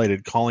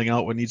highlighted, calling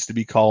out what needs to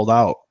be called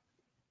out.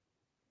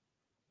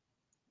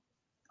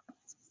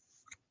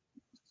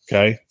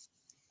 Okay.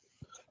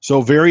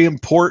 So very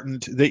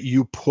important that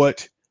you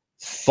put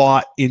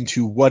thought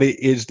into what it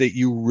is that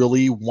you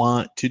really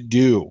want to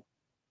do.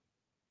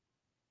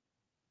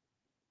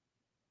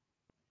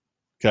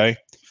 Okay.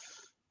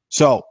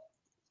 So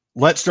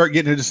let's start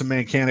getting into some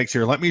mechanics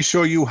here. Let me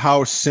show you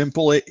how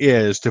simple it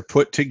is to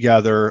put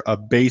together a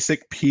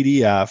basic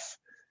PDF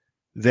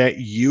that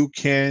you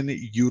can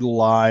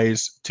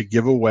utilize to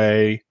give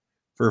away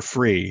for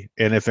free.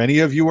 And if any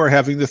of you are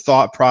having the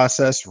thought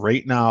process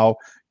right now,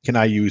 can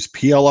I use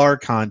PLR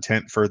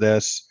content for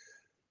this?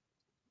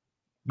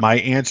 My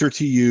answer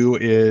to you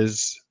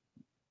is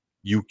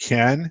you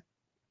can,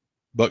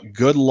 but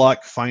good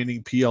luck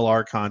finding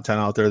PLR content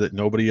out there that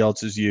nobody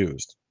else has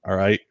used. All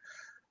right.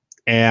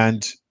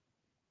 And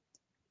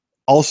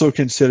also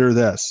consider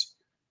this.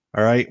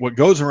 All right. What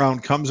goes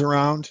around comes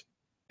around,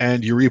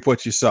 and you reap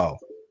what you sow.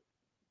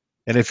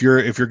 And if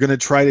you're going to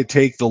try to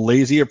take the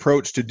lazy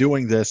approach to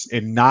doing this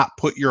and not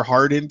put your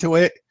heart into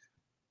it,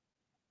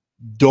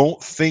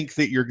 don't think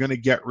that you're going to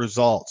get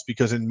results,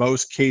 because in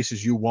most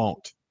cases you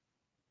won't.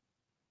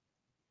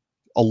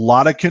 A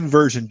lot of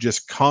conversion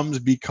just comes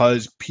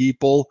because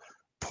people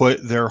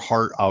put their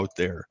heart out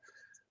there.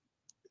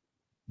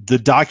 The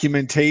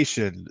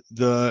documentation,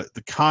 the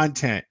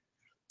content,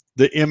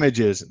 the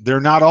images,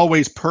 they're not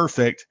always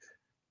perfect.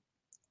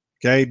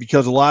 Okay,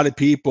 because a lot of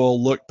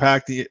people look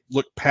past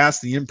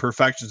the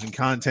imperfections in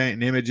content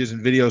and images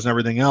and videos and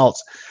everything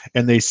else,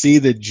 and they see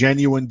the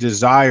genuine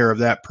desire of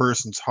that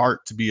person's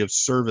heart to be of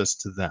service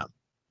to them.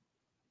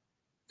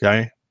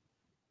 Okay,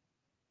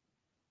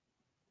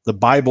 the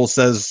Bible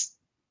says,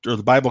 or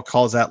the Bible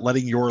calls that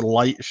letting your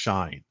light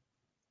shine.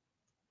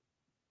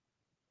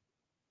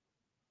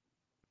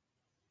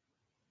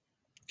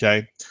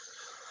 Okay,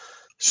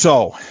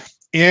 so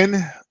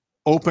in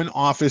Open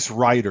Office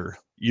Writer,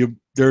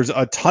 there's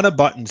a ton of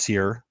buttons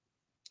here.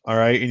 All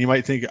right. And you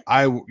might think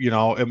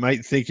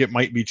it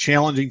might be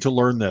challenging to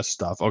learn this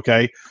stuff.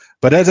 Okay.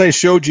 But as I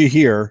showed you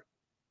here,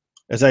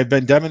 as I've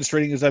been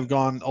demonstrating as I've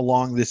gone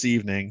along this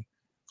evening,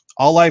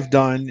 all I've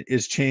done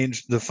is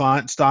change the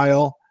font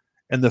style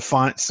and the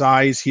font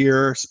size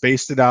here,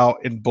 spaced it out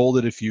and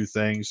bolded a few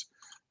things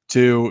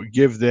to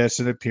give this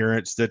an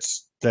appearance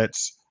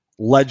that's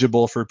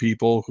legible for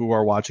people who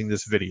are watching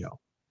this video.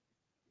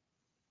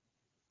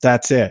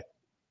 That's it.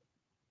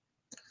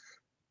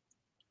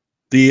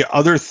 The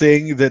other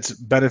thing that's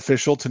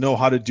beneficial to know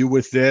how to do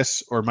with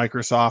this or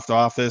Microsoft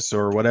Office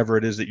or whatever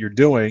it is that you're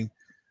doing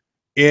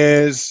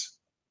is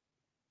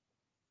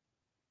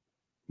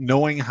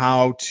knowing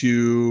how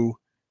to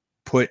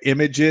put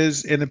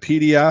images in a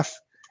PDF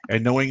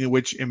and knowing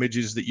which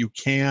images that you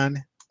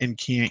can and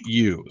can't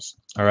use.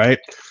 All right.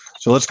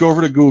 So let's go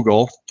over to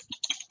Google,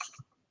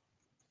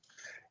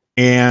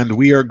 and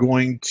we are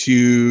going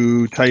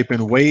to type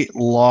in weight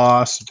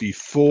loss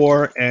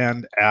before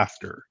and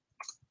after.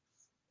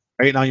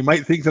 Right now, you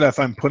might think that if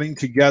I'm putting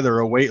together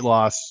a weight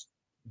loss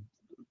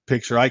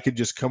picture, I could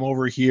just come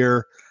over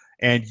here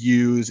and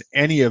use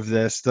any of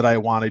this that I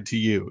wanted to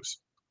use.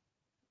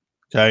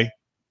 Okay,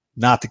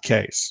 not the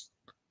case.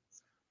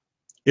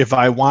 If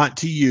I want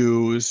to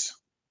use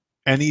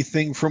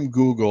anything from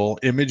Google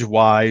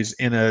image-wise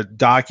in a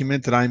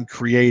document that I'm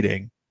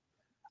creating,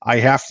 I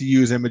have to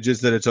use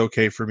images that it's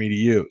okay for me to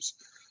use.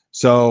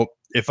 So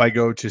if I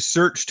go to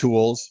search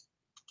tools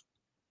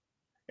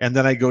and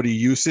then I go to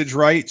usage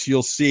rights,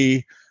 you'll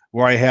see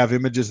where I have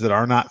images that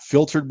are not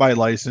filtered by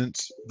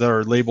license, that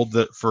are labeled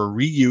for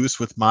reuse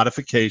with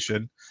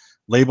modification,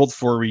 labeled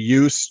for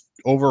reuse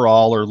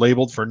overall, or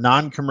labeled for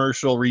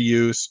non-commercial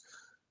reuse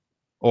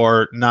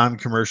or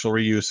non-commercial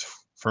reuse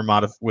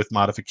with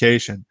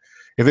modification.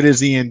 If it is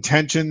the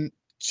intention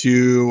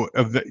to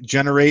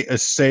generate a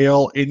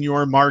sale in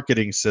your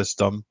marketing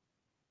system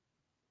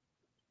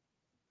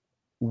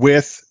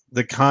with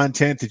the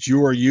content that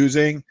you are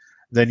using,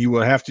 then you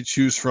will have to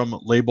choose from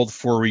labeled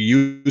for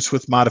reuse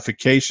with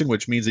modification,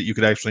 which means that you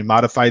could actually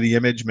modify the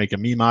image, make a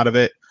meme out of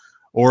it,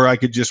 or I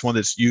could just one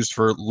that's used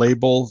for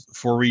label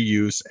for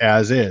reuse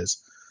as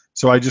is.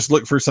 So I just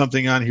look for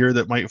something on here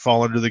that might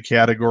fall under the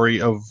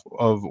category of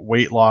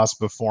weight loss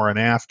before and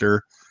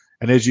after.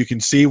 And as you can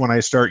see, when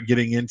I start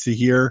getting into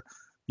here,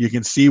 you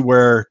can see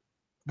where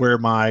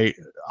my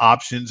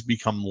options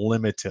become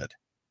limited.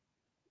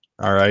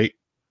 All right.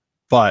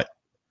 But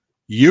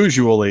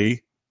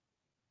usually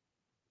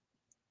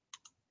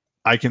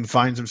I can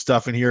find some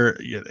stuff in here,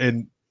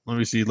 and let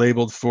me see,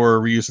 labeled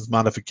for reuse with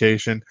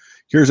modification.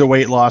 Here's a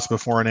weight loss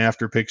before and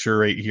after picture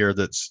right here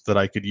that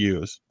I could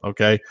use.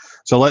 Okay,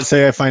 so let's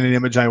say I find an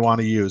image I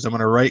want to use. I'm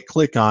going to right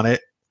click on it.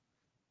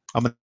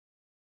 I'm going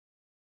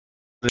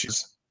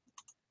to,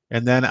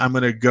 and then I'm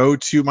going to go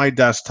to my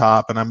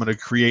desktop and I'm going to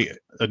create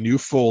a new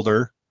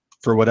folder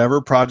for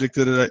whatever project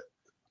that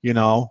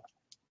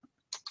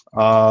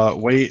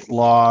weight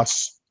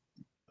loss,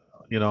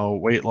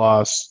 weight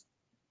loss,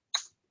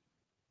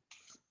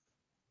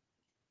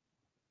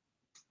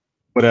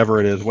 whatever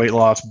it is, weight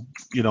loss,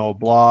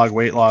 blog,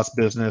 weight loss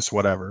business,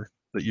 whatever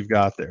that you've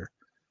got there.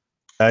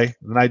 Okay,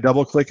 then I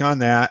double click on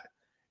that,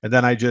 and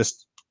then I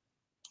just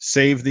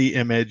save the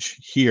image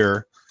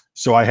here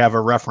so I have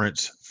a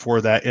reference for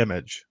that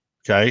image.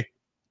 Okay,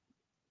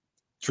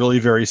 it's really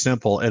very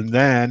simple. And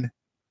then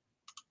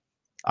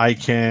I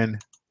can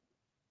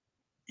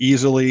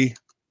easily,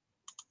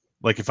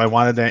 like if I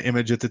wanted that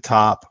image at the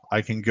top,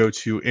 I can go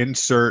to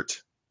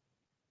insert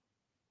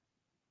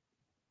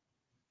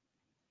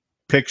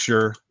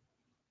picture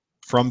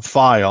from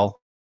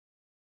file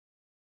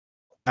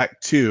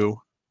back to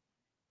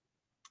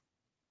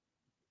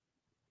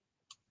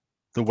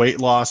the weight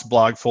loss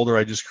blog folder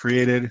I just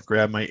created,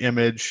 grab my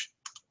image,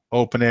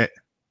 open it,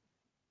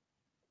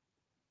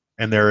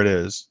 and there it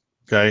is.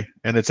 Okay,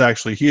 and it's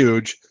actually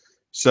huge,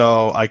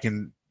 so I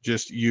can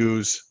just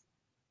use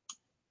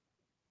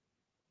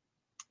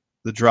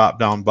the drop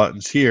down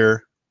buttons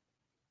here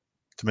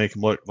to make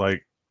them look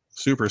like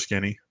super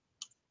skinny.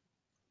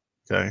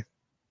 Okay,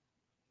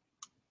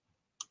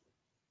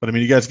 but I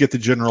mean, you guys get the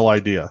general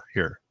idea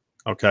here.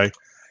 Okay,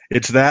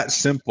 it's that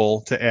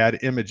simple to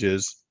add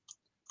images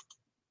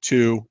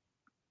to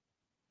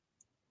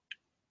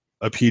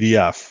a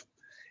PDF.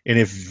 And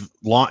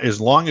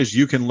as long as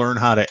you can learn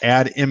how to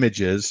add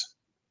images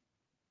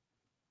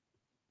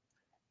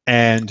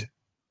and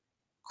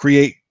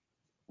create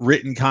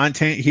written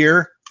content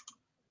here,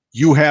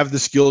 you have the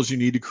skills you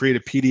need to create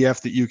a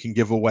PDF that you can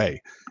give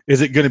away.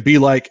 Is it going to be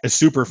like a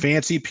super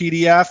fancy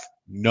PDF?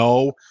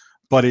 No,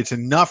 but it's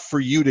enough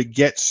for you to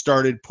get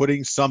started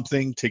putting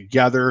something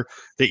together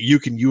that you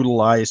can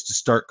utilize to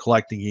start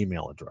collecting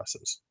email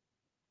addresses.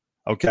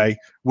 Okay,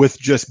 with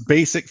just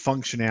basic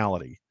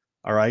functionality.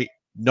 All right,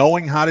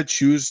 knowing how to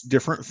choose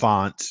different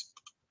fonts,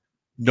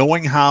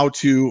 knowing how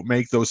to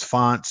make those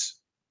fonts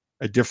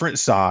a different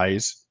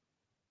size,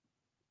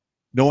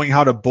 knowing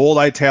how to bold,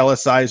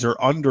 italicize, or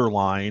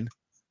underline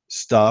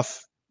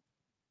stuff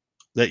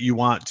that you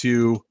want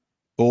to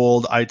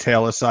bold,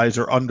 italicize,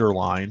 or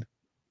underline.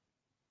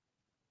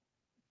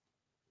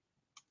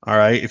 All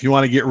right, if you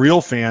want to get real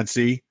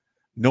fancy,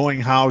 knowing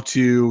how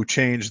to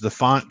change the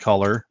font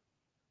color,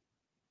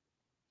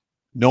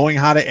 knowing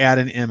how to add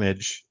an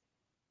image,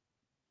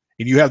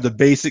 and you have the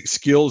basic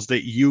skills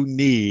that you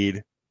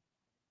need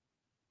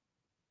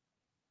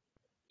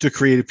to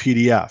create a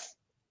PDF.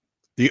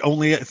 The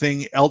only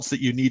thing else that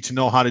you need to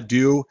know how to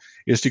do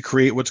is to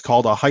create what's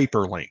called a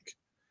hyperlink.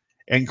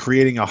 And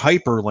creating a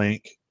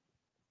hyperlink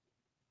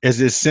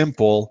is as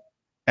simple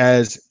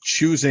as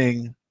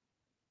choosing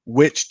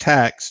which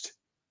text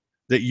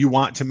that you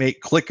want to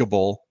make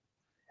clickable,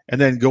 and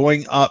then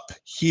going up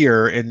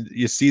here, and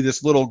you see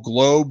this little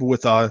globe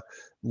with a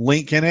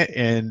link in it,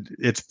 and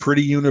it's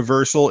pretty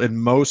universal in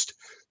most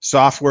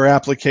software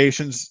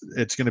applications.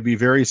 It's going to be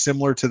very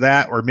similar to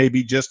that, or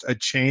maybe just a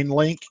chain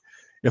link.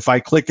 If I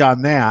click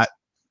on that,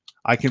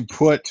 I can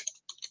put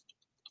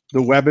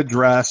the web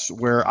address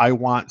where I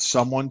want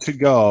someone to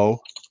go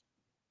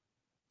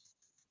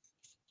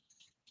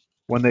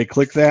when they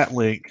click that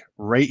link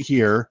right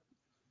here.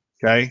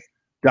 Okay,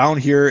 down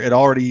here it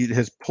already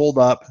has pulled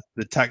up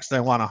the text I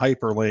want to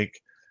hyperlink.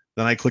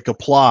 Then I click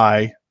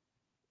apply,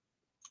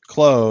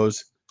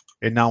 close,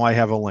 and now I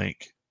have a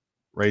link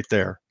right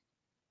there.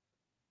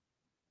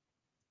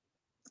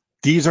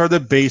 These are the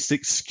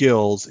basic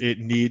skills it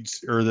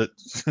needs, or that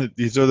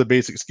these are the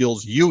basic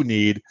skills you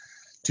need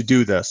to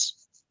do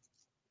this.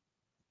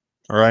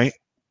 All right.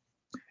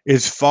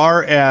 As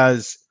far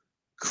as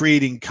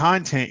creating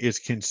content is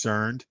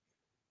concerned,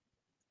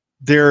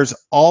 there's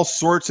all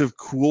sorts of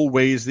cool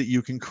ways that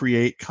you can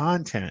create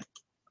content.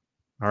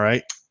 All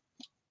right.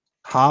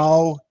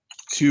 How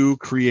to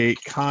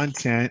create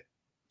content /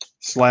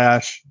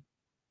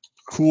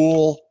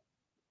 cool,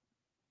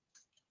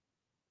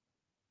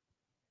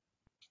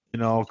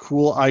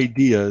 cool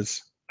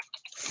ideas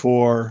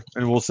for,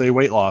 and we'll say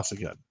weight loss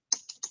again.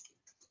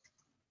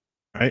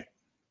 All right.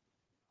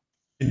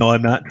 No,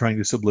 I'm not trying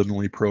to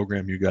subliminally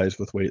program you guys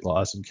with weight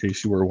loss, in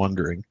case you were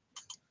wondering,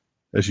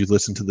 as you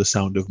listen to the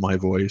sound of my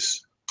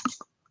voice.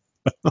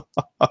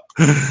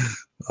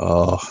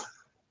 Oh,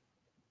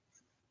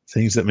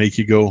 things that make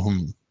you go,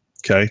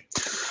 Okay.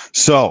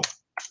 So,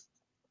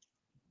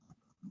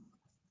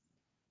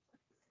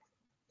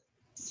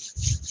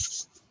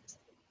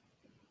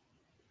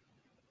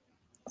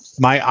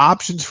 my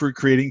options for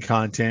creating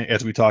content,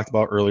 as we talked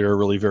about earlier, are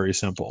really very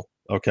simple.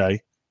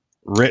 Okay.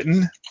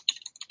 Written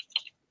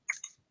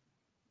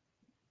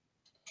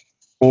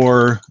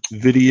or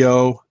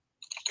video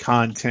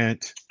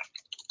content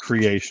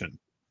creation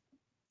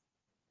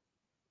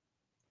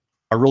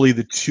are really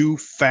the two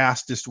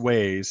fastest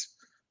ways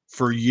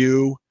for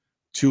you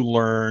to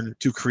learn,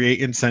 to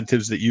create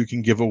incentives that you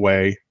can give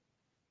away,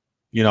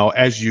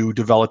 as you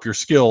develop your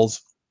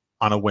skills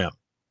on a whim.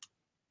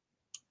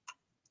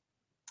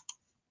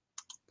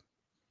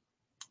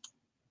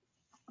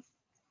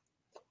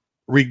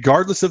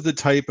 Regardless of the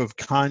type of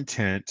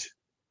content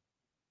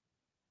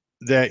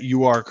that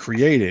you are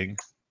creating,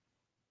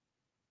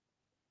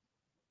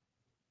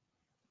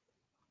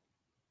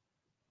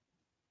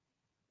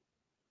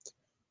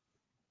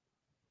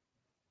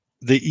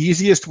 the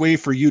easiest way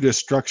for you to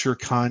structure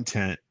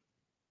content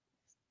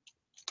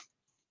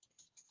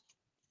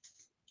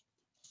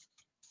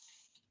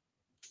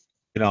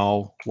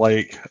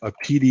like a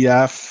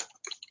PDF,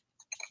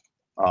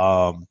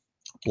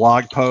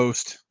 blog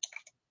post,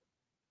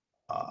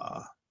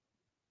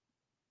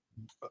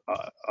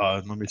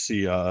 let me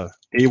see,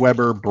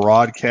 Aweber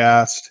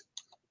broadcast,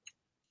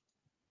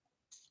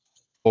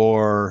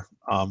 or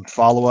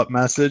follow-up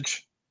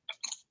message.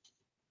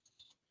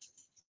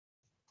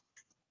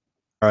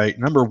 All right,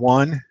 number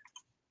one,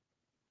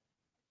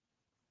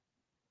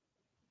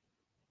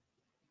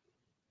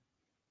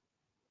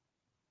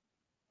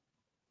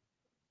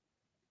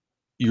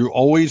 you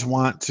always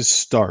want to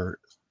start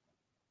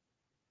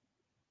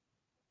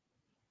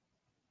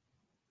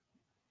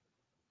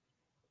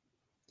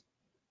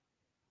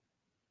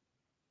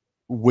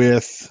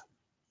with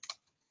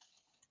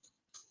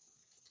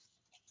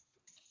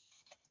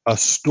a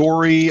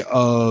story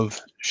of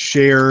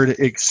shared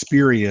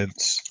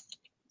experience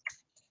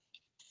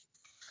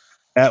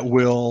that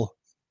will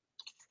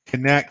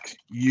connect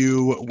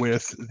you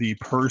with the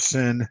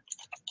person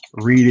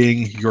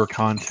reading your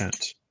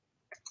content.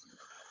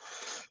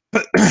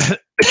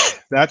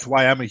 That's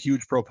why I'm a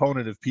huge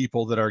proponent of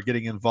people that are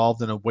getting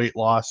involved in a weight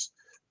loss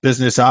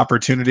business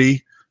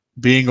opportunity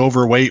being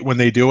overweight when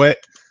they do it,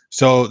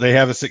 so they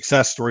have a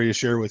success story to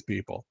share with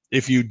people.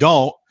 If you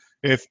don't,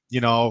 if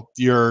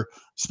you're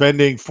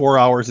spending 4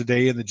 hours a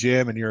day in the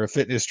gym and you're a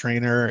fitness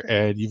trainer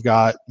and you've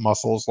got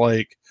muscles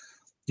like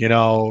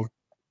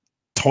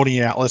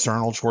Tony Atlas,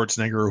 Arnold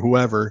Schwarzenegger, or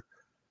whoever,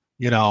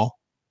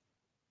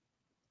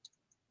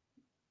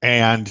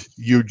 and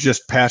you're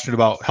just passionate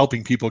about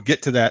helping people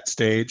get to that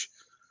stage,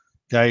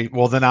 okay,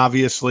 well then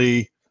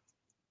obviously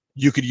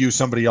you could use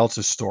somebody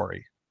else's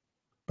story.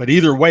 But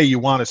either way, you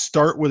want to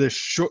start with a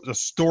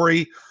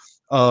story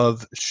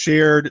of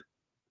shared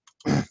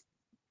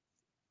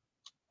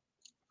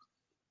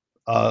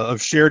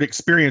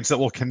experience that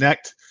will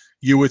connect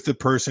you with the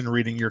person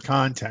reading your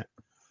content.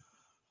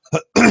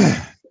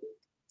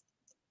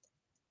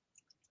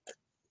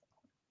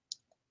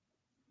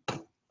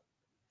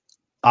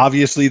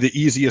 Obviously, the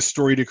easiest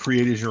story to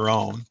create is your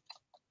own.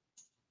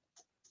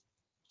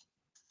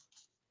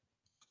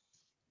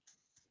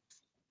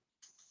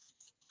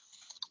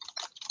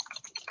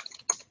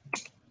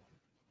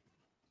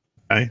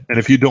 Okay? And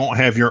if you don't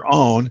have your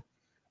own,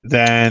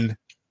 then,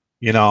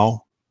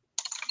 if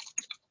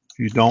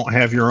you don't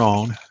have your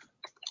own,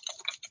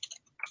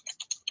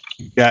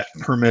 get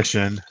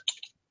permission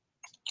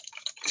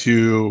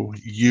to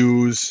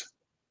use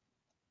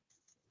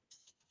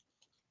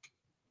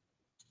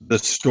the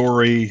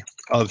story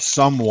of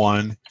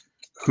someone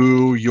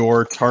who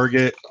your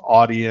target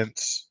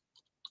audience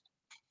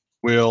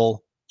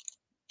will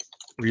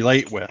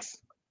relate with.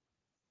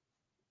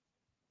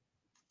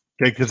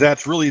 Okay, because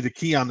that's really the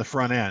key on the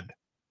front end,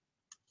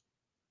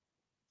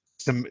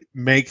 to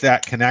make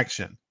that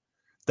connection.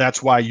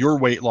 That's why your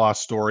weight loss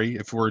story,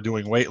 if we're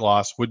doing weight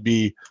loss, would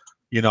be,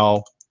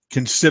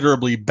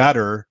 considerably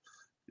better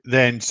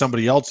than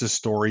somebody else's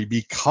story,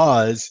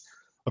 because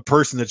a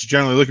person that's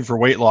generally looking for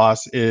weight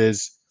loss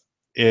is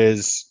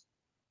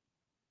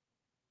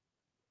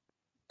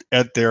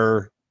at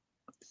their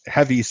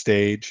heavy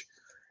stage.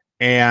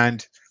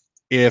 And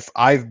if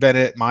I've been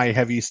at my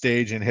heavy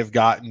stage and have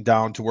gotten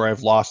down to where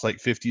I've lost like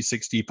 50,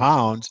 60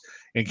 pounds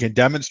and can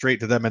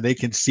demonstrate to them and they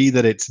can see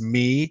that it's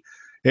me,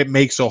 it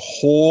makes a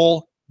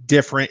whole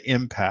different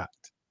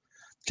impact.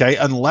 Okay.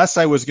 Unless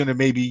I was going to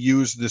maybe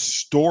use the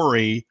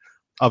story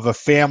of a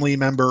family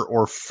member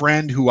or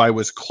friend who I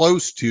was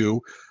close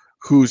to,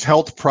 whose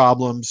health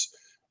problems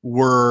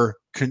were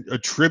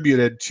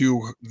attributed to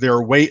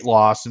their weight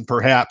loss, and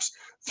perhaps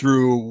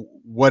through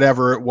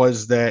whatever it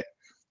was that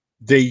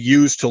they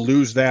used to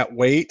lose that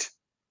weight,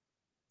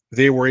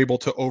 they were able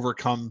to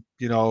overcome,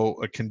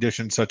 a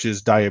condition such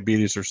as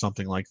diabetes or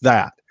something like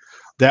that.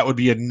 that would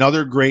be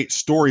another great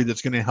story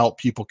that's going to help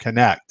people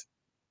connect.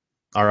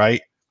 All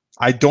right.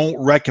 I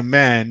don't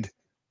recommend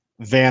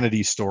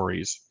vanity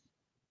stories.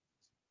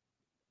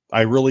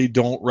 I really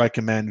don't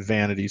recommend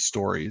vanity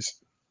stories.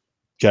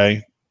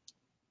 Okay.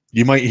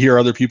 You might hear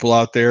other people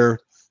out there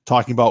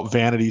talking about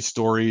vanity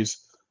stories,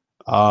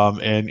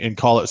 and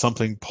call it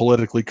something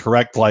politically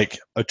correct like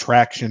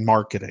attraction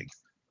marketing.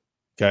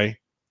 Okay.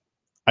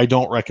 I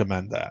don't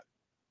recommend that.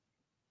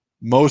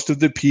 Most of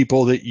the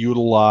people that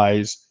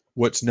utilize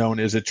what's known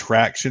as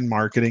attraction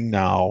marketing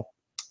now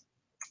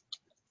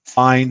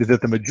find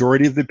that the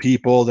majority of the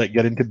people that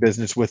get into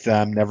business with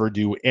them never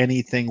do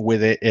anything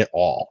with it at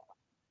all,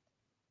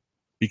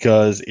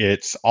 because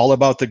it's all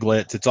about the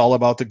glitz, it's all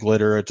about the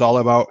glitter, it's all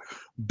about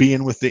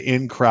being with the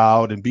in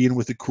crowd and being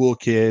with the cool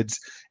kids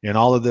and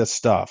all of this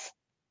stuff.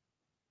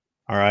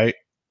 All right.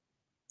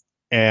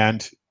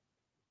 And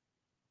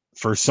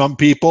for some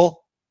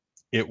people,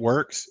 it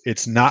works.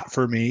 It's not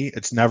for me.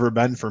 It's never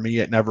been for me.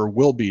 It never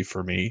will be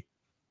for me.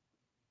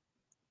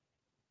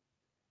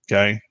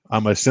 Okay.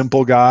 I'm a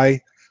simple guy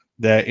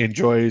that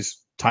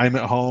enjoys time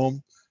at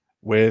home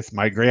with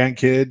my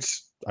grandkids.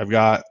 I've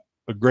got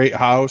a great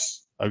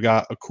house. I've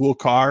got a cool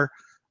car.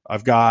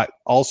 I've got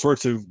all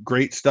sorts of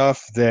great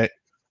stuff that,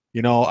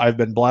 I've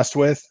been blessed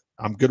with.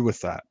 I'm good with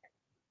that.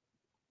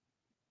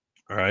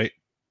 All right.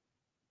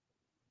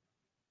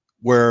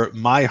 Where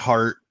my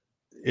heart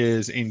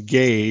is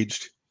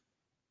engaged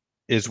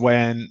is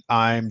when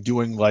I'm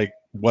doing like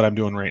what I'm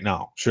doing right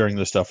now, sharing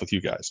this stuff with you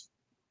guys.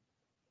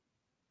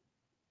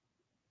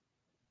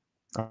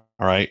 All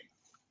right.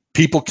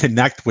 People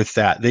connect with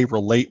that. They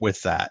relate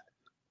with that.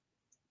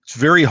 It's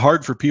very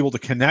hard for people to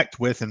connect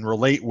with and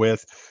relate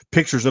with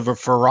pictures of a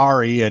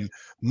Ferrari and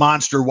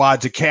monster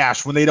wads of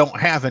cash when they don't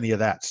have any of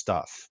that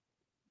stuff.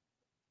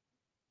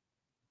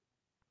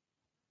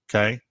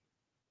 Okay.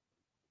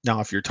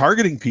 Now, if you're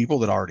targeting people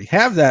that already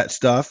have that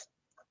stuff,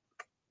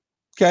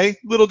 okay,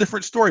 little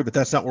different story, but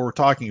that's not what we're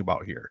talking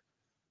about here.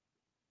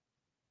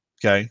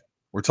 Okay.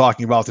 We're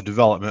talking about the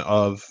development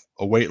of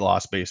a weight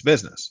loss based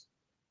business.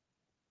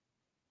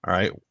 All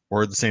right.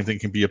 Or the same thing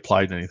can be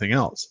applied to anything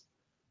else.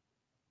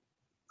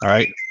 All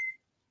right.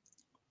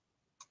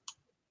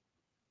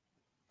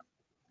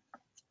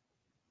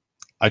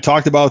 I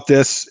talked about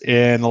this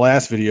in the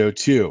last video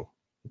too.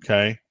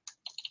 Okay.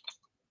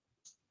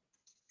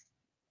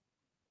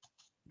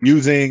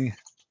 Using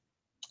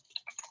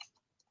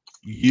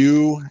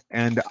you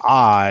and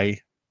I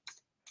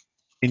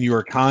in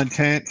your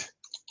content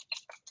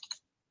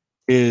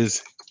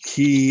is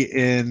key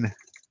in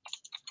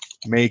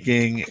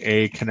making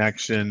a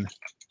connection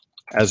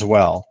as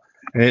well.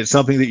 And it's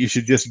something that you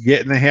should just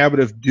get in the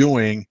habit of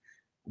doing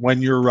when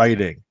you're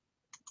writing.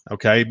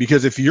 Okay.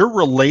 Because if you're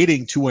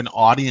relating to an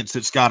audience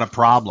that's got a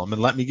problem,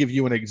 and let me give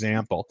you an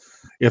example.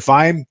 If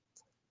I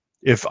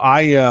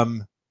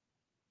am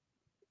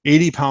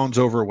 80 pounds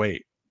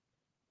overweight,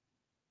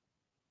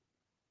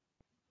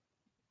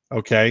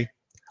 okay,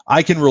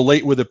 I can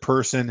relate with a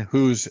person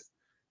who's,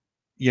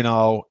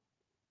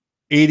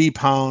 80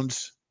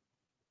 pounds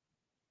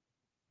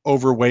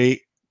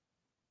overweight,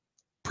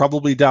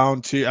 probably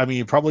down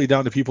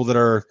to people that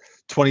are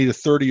 20 to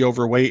 30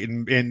 overweight,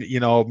 and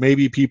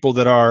maybe people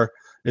that are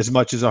as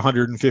much as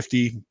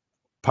 150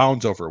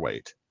 pounds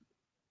overweight.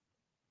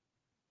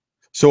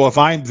 So if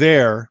I'm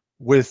there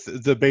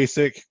with the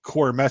basic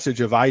core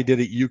message of I did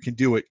it, you can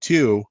do it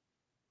too.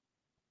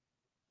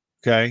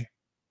 Okay.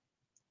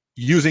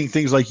 Using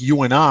things like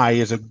you and I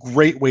is a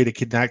great way to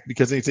connect,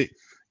 because it's,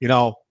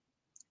 because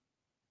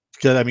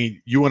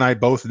you and I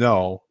both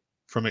know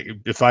from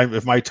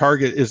if my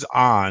target is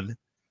on,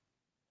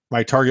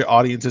 my target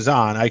audience is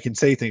on, I can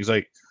say things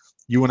like,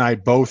 you and I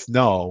both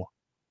know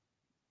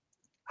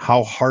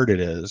how hard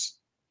it is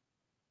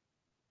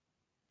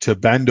to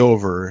bend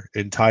over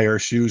and tie our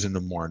shoes in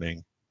the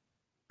morning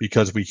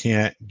because we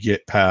can't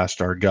get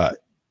past our gut.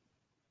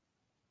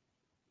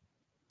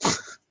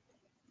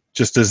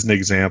 Just as an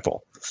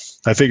example.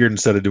 I figured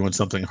instead of doing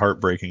something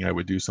heartbreaking, I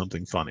would do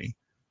something funny.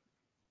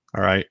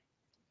 All right.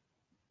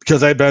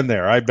 Because I've been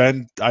there. At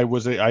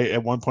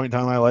one point in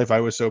time in my life, I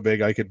was so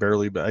big I could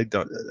barely, but I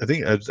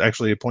think it was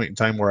actually a point in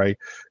time where I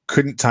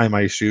couldn't tie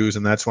my shoes,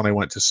 and that's when I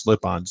went to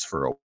slip-ons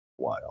for a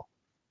while.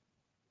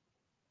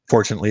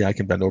 Fortunately, I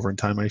can bend over and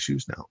tie my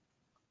shoes now.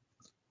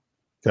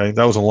 Okay.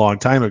 That was a long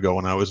time ago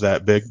when I was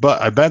that big,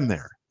 but I've been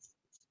there.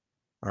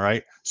 All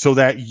right. So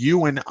that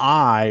you and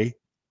I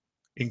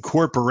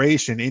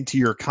incorporation into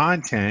your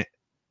content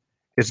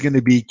is going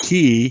to be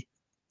key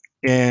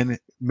in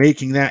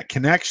making that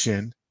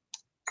connection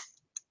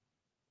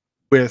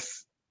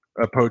with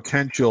a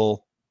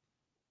potential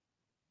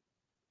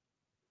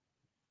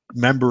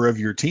member of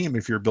your team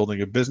if you're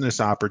building a business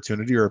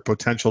opportunity, or a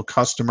potential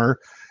customer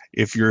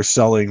if you're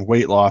selling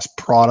weight loss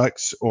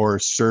products or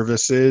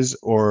services,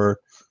 or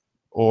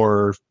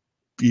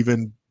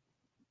even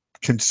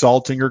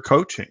consulting or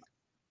coaching.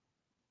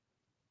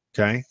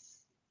 Okay.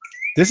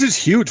 This is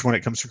huge when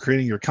it comes to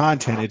creating your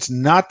content. It's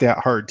not that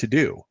hard to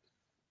do.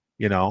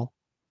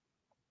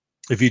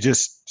 If you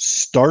just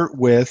start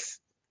with,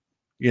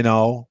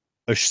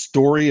 a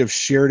story of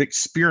shared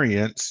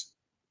experience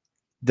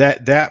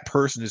that that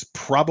person is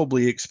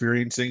probably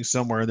experiencing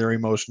somewhere in their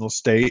emotional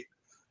state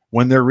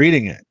when they're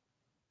reading it.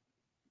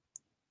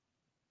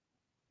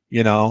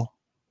 You know,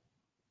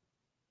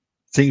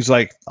 things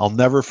like, I'll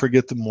never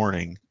forget the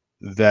morning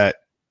that,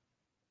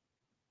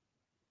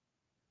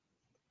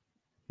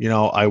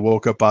 I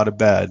woke up out of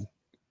bed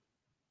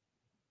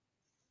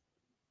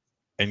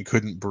and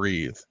couldn't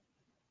breathe.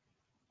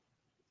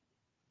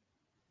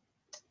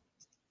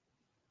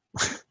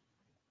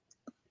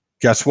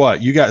 Guess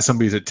what? You got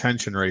somebody's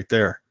attention right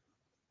there.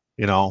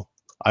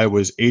 I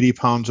was 80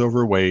 pounds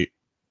overweight,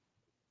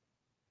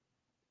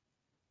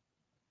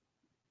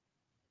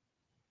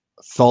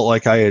 felt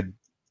like I had,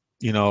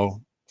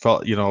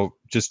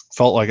 just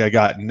felt like I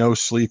got no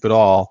sleep at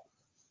all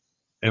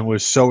and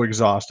was so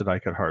exhausted I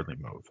could hardly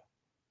move.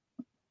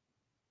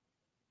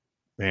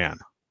 Man,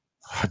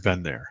 I've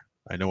been there.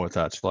 I know what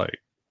that's like.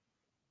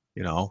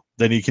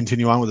 Then you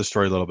continue on with the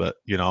story a little bit.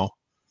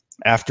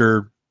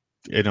 After,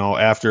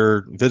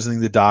 after visiting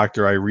the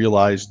doctor, I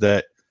realized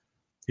that,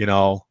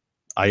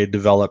 I had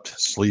developed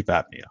sleep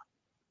apnea.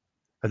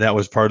 And that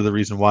was part of the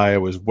reason why I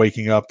was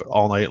waking up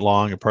all night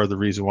long, and part of the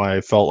reason why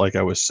I felt like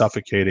I was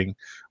suffocating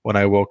when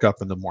I woke up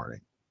in the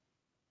morning.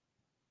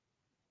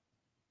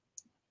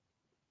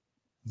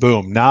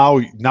 Boom. Now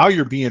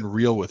you're being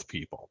real with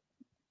people.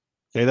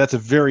 Okay, that's a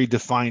very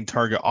defined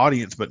target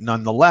audience, but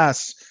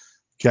nonetheless,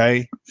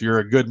 okay, if you're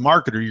a good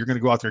marketer, you're going to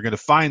go out there and going to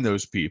find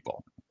those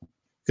people,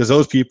 because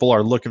those people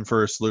are looking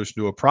for a solution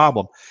to a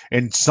problem.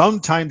 And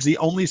sometimes the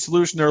only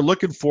solution they're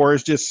looking for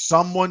is just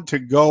someone to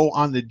go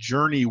on the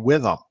journey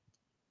with them.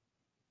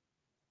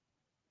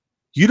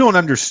 You don't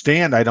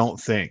understand, I don't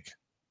think.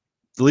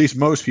 At least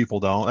most people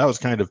don't. That was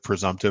kind of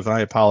presumptive, and I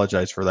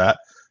apologize for that.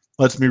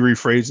 Let me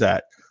rephrase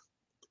that.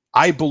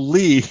 I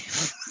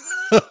believe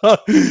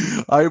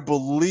I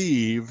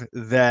believe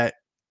that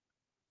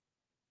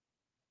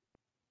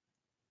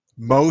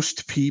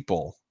most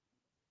people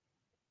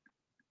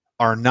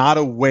are not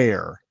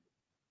aware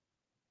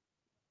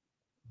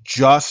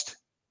just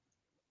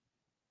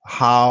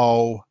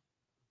how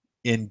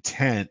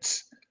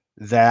intense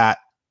that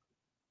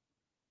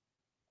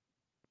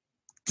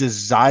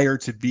desire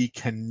to be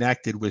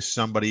connected with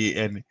somebody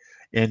and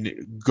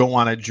go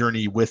on a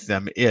journey with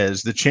them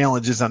is. The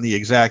challenge is on the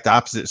exact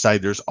opposite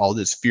side. There's all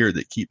this fear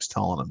that keeps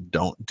telling them,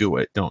 don't do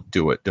it, don't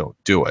do it, don't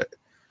do it.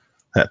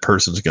 That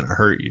person's going to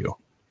hurt you.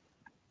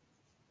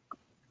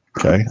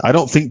 Okay. I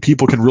don't think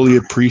people can really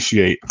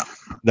appreciate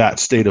that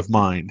state of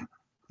mind.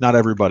 Not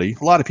everybody.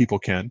 A lot of people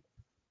can.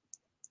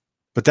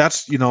 But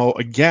that's,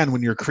 again,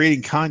 when you're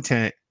creating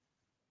content,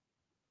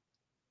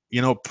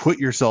 put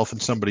yourself in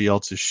somebody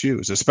else's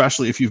shoes,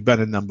 especially if you've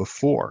been in them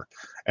before.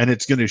 And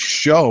it's going to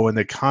show in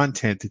the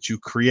content that you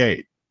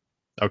create.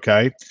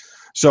 Okay.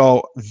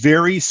 So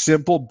very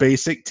simple,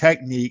 basic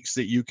techniques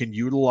that you can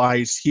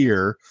utilize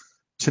here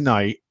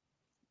tonight.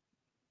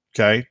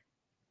 Okay.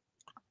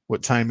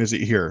 What time is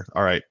it here?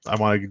 All right. I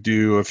want to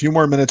do a few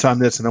more minutes on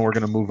this and then we're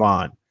going to move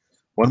on.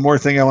 One more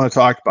thing I want to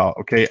talk about.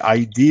 Okay.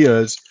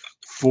 Ideas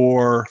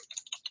for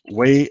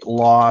weight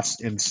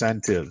loss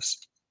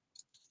incentives.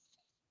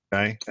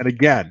 Okay. And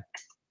again,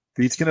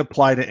 these can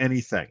apply to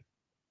anything.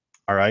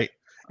 All right.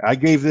 I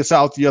gave this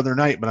out the other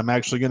night, but I'm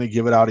actually going to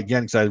give it out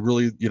again because I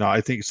really, I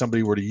think if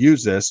somebody were to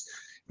use this,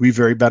 it would be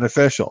very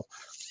beneficial.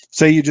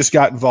 Say you just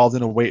got involved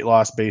in a weight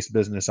loss based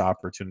business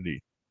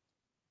opportunity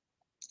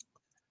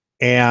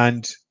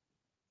and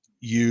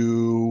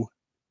you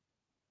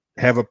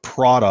have a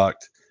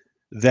product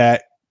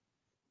that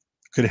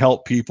could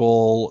help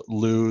people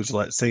lose,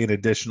 let's say, an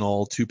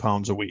additional 2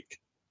 pounds a week.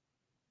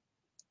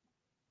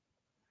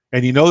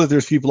 And you know that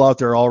there's people out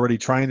there already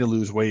trying to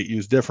lose weight,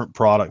 use different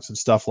products and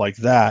stuff like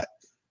that.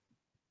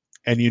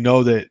 And you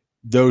know that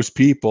those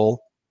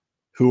people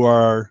who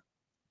are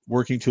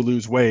working to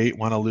lose weight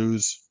want to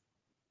lose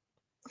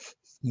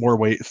more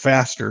weight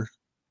faster.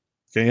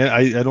 Okay,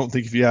 I don't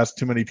think if you ask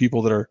too many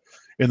people that are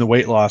in the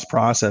weight loss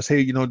process,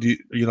 hey,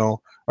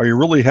 are you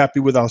really happy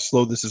with how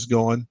slow this is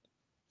going?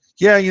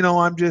 Yeah,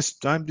 I'm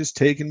just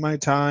taking my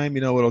time.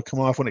 It'll come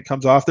off when it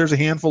comes off. There's a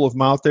handful of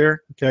them out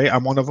there. Okay,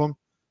 I'm one of them.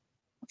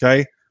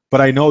 Okay, but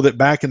I know that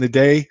back in the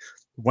day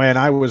when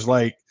I was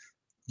like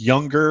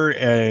younger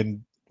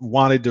and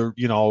wanted to,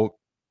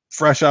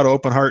 fresh out of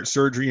open heart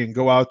surgery and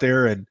go out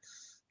there and,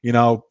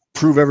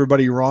 prove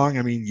everybody wrong.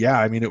 I mean,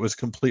 yeah, it was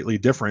completely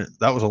different.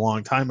 That was a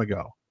long time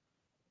ago.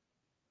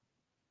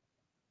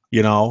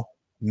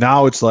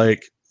 Now it's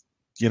like,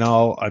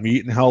 I'm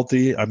eating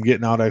healthy, I'm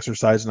getting out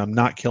exercising, I'm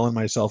not killing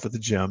myself at the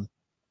gym.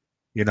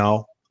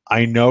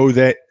 I know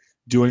that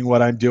doing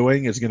what I'm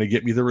doing is going to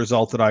get me the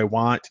result that I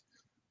want.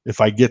 If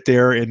I get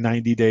there in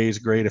 90 days,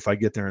 great. If I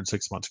get there in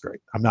 6 months, great.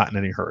 I'm not in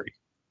any hurry.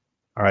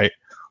 All right.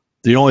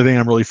 The only thing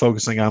I'm really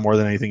focusing on more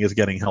than anything is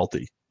getting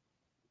healthy.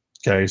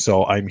 Okay.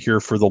 So I'm here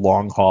for the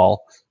long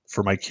haul,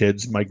 for my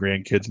kids, my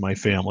grandkids, my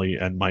family,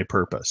 and my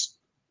purpose.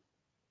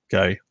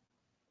 Okay.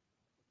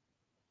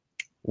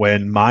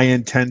 When my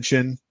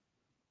intention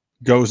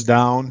goes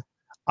down,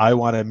 I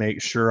want to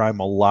make sure I'm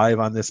alive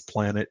on this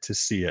planet to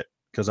see it.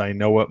 because I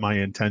know what my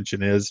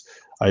intention is.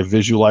 I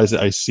visualize it.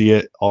 I see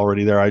it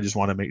already there. I just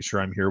want to make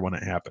sure I'm here when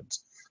it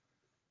happens.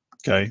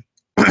 Okay.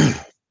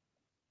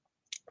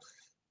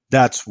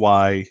 That's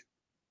why,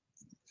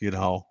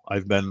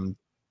 I've been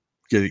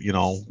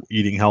getting,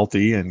 eating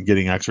healthy and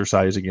getting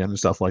exercise again and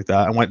stuff like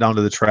that. I went down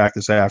to the track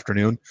this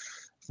afternoon,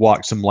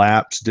 walked some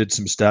laps, did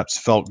some steps,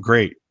 felt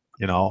great.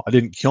 I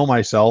didn't kill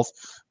myself,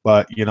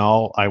 but,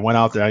 I went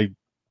out there, I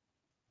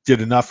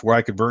did enough where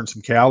I could burn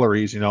some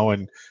calories,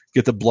 and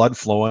get the blood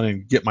flowing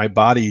and get my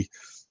body,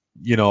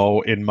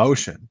 in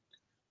motion.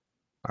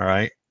 All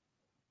right.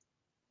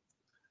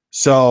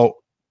 So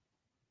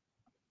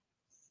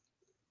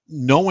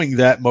knowing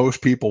that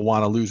most people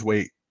want to lose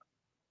weight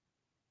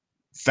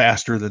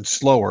faster than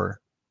slower,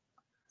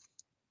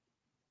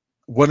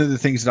 one of the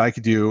things that I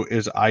could do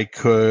is I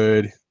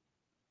could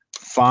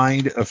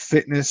find a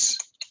fitness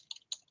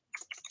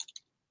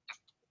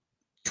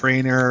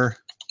trainer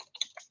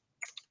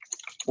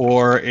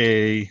or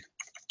maybe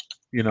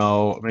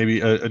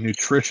a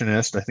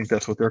nutritionist. I think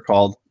that's what they're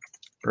called,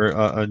 or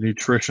a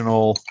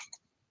nutritional,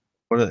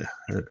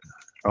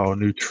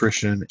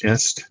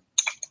 nutritionist.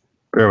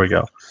 There we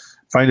go.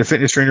 Find a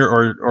fitness trainer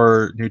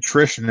or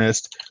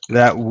nutritionist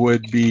that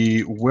would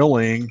be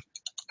willing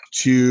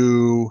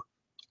to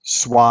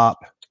swap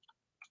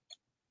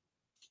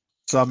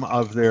some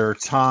of their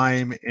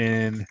time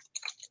in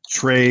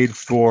trade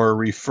for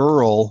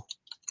referral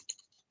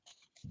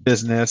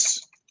business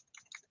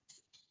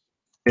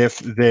if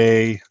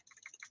they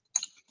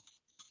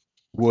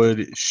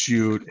would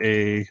shoot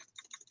a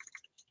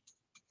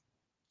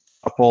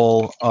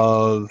couple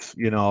of,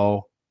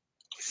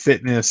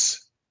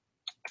 fitness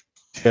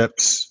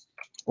tips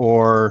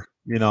or,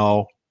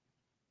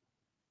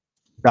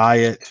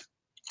 diet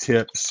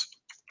tips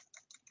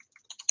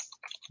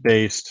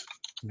based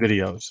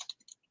videos.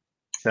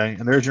 Okay.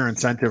 And there's your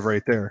incentive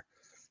right there.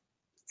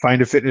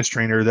 Find a fitness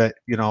trainer that,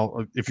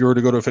 if you were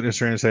to go to a fitness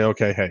trainer and say,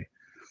 okay, hey,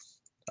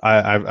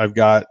 I've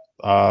got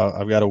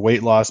a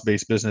weight loss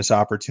based business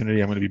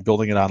opportunity. I'm going to be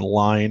building it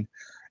online,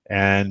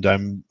 and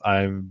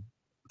I'm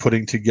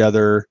putting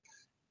together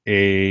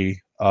a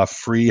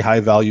free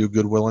high value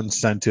goodwill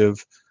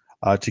incentive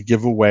to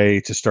give away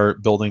to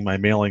start building my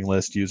mailing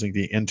list using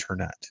the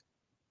internet.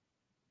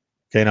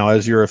 Okay, now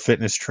as you're a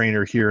fitness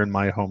trainer here in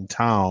my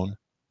hometown,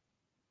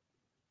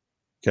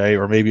 okay,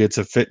 or maybe it's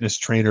a fitness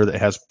trainer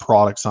that has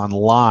products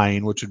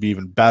online, which would be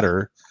even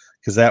better,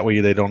 because that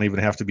way they don't even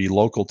have to be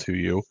local to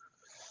you.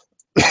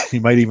 You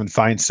might even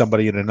find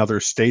somebody in another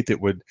state that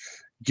would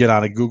get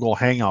on a Google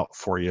Hangout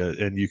for you,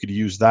 and you could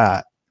use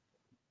that.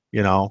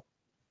 You're going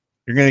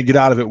to get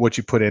out of it what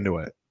you put into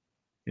it.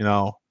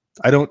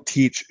 I don't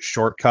teach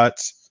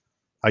shortcuts.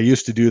 I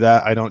used to do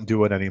that. I don't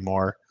do it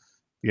anymore.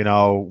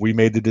 We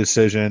made the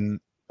decision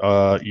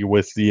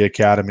with the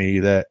academy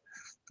that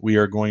we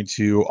are going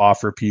to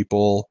offer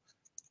people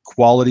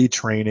quality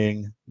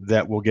training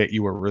that will get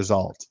you a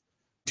result.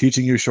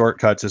 Teaching you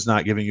shortcuts is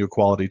not giving you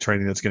quality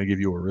training that's going to give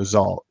you a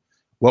result.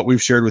 What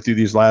we've shared with you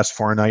these last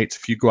 4 nights,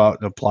 if you go out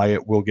and apply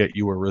it, will get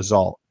you a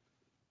result.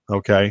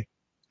 Okay?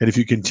 And if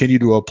you continue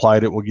to apply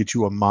it, it will get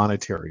you a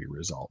monetary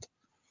result.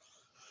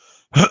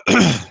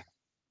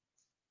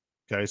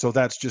 Okay, so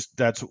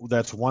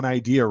that's one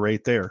idea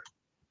right there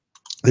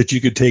that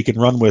you could take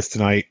and run with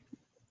tonight.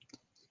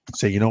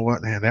 Say, you know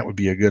what, man, that would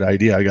be a good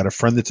idea. I got a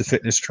friend that's a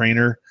fitness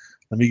trainer.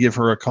 Let me give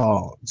her a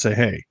call and say,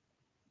 hey,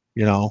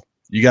 you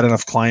got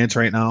enough clients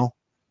right now?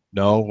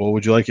 No. Well,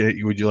 would you like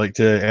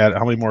to add,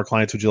 how many more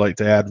clients would you like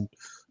to add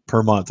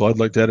per month? Well, I'd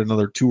like to add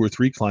another 2 or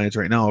 3 clients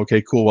right now.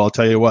 Okay, cool. Well, I'll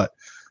tell you what,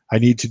 I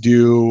need to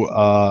do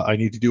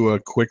a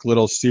quick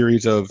little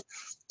series of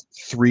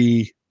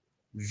 3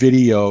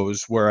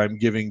 videos where I'm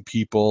giving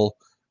people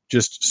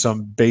just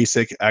some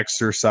basic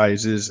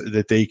exercises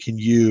that they can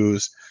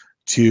use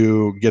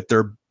to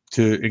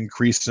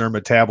increase their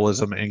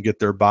metabolism and get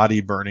their body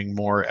burning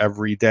more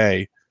every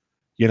day,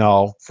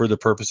 for the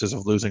purposes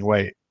of losing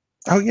weight.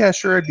 Oh yeah,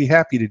 sure, I'd be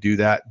happy to do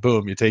that.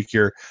 Boom, you take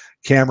your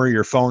camera,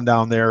 your phone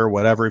down there,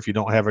 whatever. If you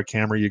don't have a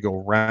camera, you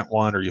go rent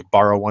one, or you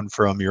borrow one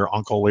from your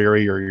Uncle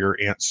Larry or your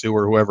Aunt Sue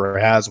or whoever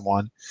has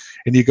one,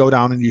 and you go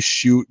down and you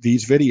shoot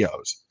these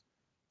videos.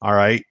 All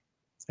right.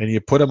 And you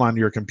put them on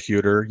your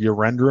computer, you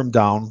render them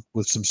down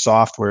with some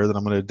software that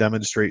I'm going to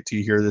demonstrate to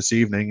you here this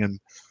evening in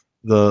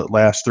the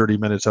last 30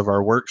 minutes of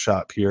our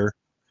workshop here.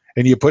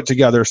 And you put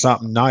together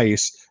something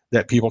nice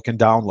that people can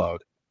download.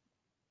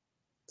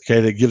 Okay,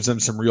 that gives them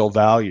some real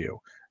value,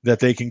 that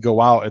they can go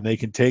out and they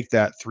can take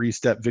that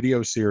 3-step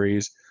video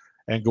series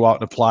and go out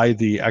and apply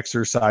the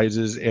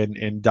exercises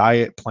and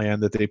diet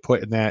plan that they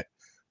put in that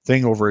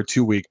thing over a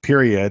 2-week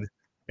period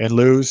and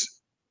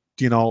lose,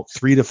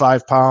 3 to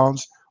 5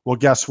 pounds. Well,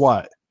 guess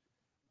what?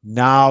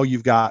 Now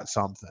you've got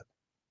something.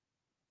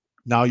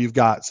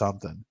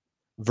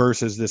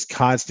 Versus this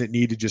constant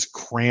need to just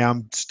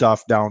cram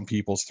stuff down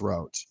people's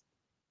throats.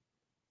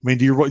 I mean,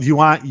 do you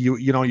want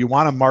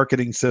a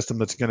marketing system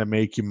that's going to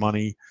make you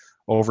money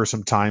over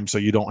some time so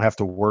you don't have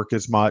to work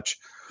as much?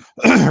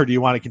 Or do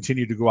you want to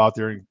continue to go out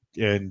there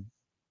and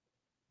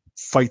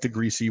fight the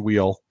greasy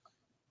wheel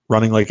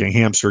running like a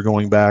hamster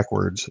going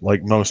backwards,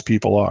 like most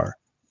people are.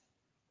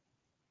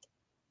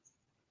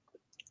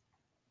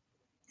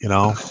 You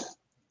know,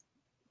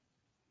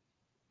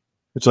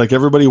 it's like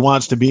everybody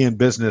wants to be in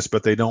business,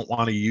 but they don't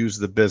want to use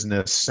the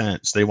business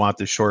sense. They want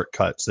the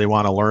shortcuts. They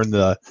want to learn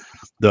the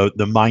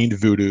mind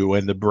voodoo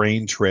and the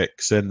brain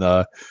tricks and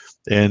all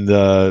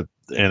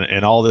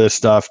this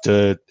stuff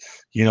to,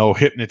 you know,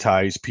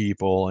 hypnotize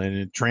people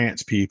and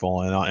trance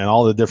people and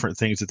all the different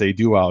things that they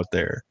do out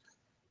there.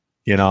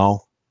 You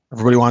know,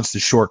 everybody wants the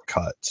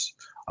shortcuts.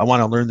 I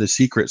want to learn the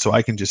secret so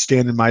I can just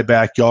stand in my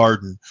backyard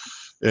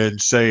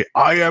and say,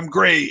 I am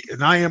great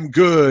and I am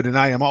good and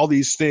I am all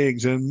these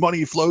things and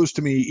money flows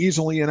to me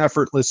easily and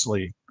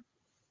effortlessly.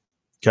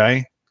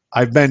 Okay.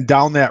 I've been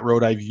down that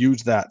road. I've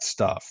used that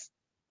stuff.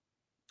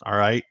 All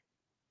right.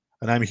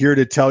 And I'm here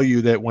to tell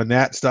you that when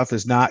that stuff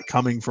is not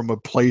coming from a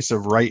place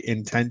of right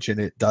intention,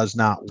 it does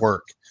not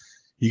work.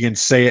 You can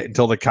say it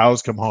until the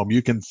cows come home.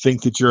 You can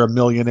think that you're a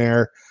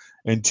millionaire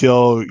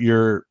until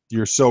you're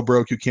so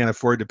broke you can't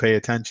afford to pay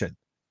attention.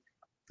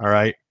 All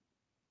right.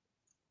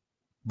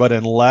 But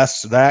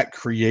unless that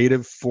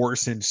creative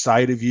force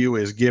inside of you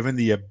is given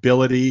the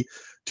ability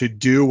to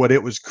do what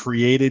it was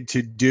created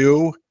to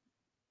do,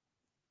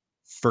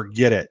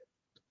 forget it.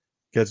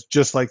 Because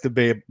just like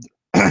the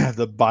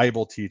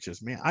Bible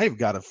teaches, man, I've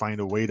got to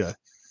find a way to,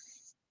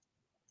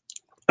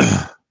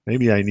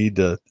 maybe I need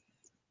to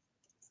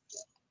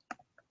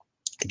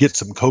get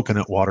some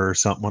coconut water or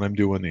something when I'm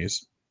doing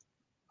these.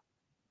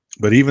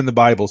 But even the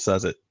Bible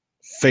says it.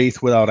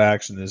 Faith without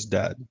action is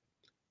dead.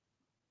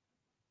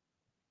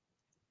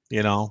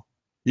 You know,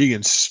 you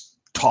can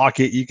talk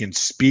it, you can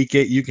speak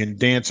it, you can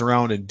dance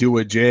around and do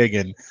a jig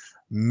and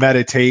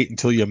meditate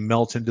until you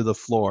melt into the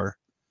floor.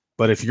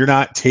 But if you're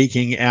not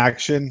taking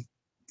action,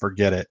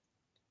 forget it.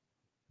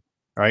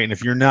 All right. And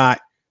if you're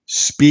not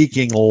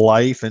speaking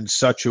life in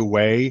such a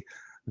way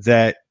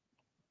that,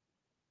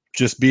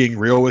 just being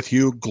real with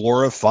you,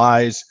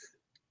 glorifies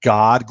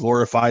God,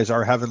 glorifies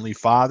our Heavenly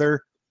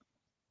Father,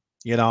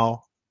 you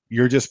know,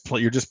 you're just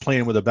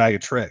playing with a bag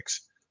of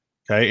tricks.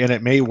 Okay. And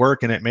it may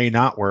work and it may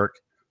not work,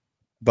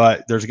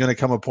 but there's going to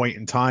come a point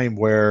in time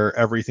where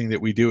everything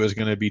that we do is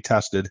going to be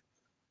tested,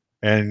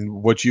 and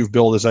what you've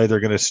built is either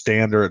going to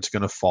stand or it's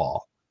going to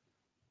fall.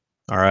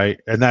 All right.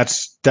 And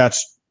that's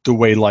the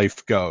way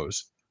life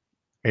goes.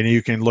 And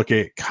you can look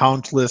at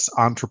countless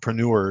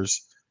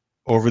entrepreneurs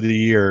over the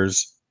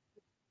years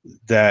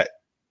that,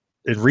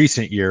 in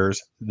recent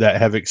years, that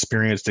have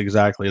experienced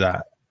exactly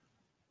that.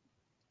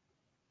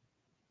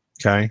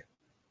 Okay.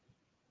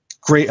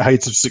 Great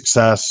heights of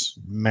success,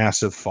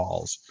 massive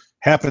falls.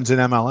 Happens in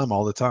MLM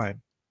all the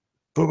time.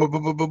 Boom, boom,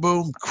 boom, boom, boom,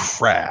 boom,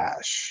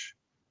 crash.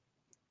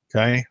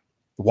 Okay.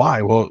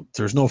 Why? Well,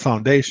 there's no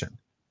foundation.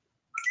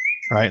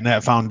 All right. And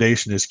that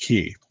foundation is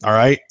key. All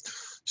right.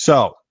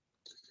 So,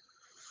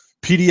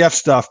 PDF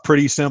stuff,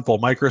 pretty simple.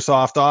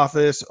 Microsoft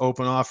Office,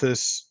 Open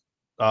Office,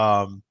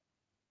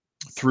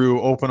 through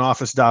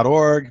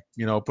openoffice.org,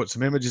 you know, put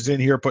some images in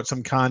here, put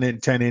some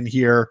content in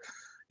here,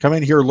 come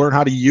in here, learn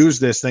how to use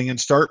this thing and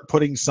start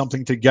putting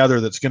something together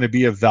that's going to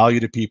be of value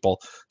to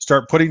people.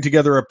 Start putting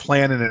together a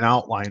plan and an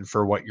outline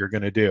for what you're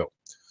going to do.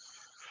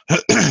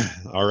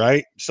 All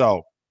right.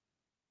 So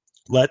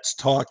let's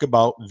talk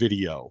about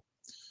video.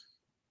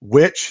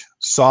 Which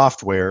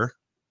software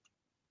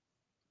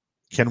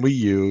can we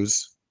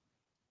use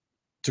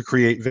to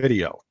create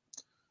video?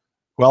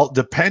 Well,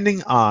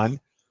 depending on,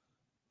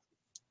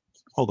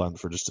 hold on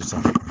for just a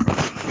second.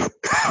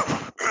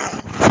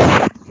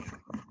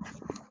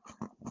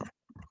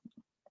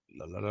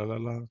 La, la, la, la,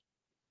 la.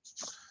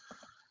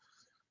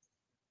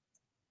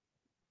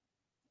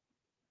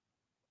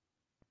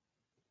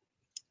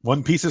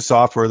 One piece of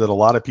software that a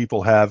lot of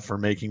people have for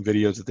making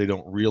videos that they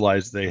don't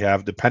realize they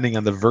have, depending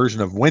on the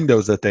version of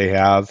Windows that they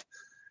have,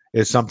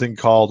 is something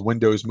called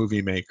Windows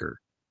Movie Maker.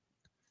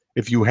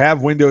 If you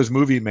have Windows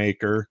Movie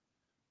Maker,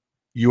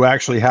 you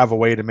actually have a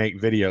way to make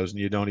videos and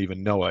you don't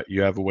even know it.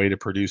 You have a way to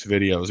produce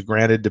videos.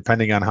 Granted,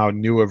 depending on how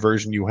new a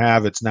version you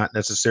have, it's not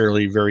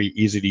necessarily very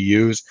easy to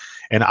use,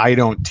 and I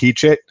don't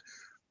teach it.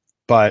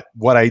 But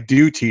what I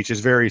do teach is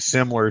very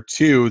similar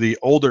to the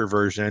older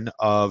version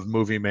of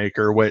Movie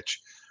Maker,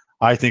 which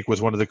I think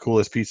was one of the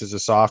coolest pieces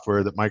of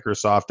software that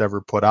Microsoft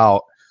ever put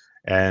out,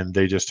 and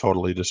they just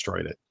totally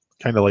destroyed it,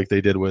 kind of like they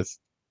did with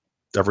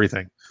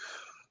everything.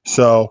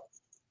 So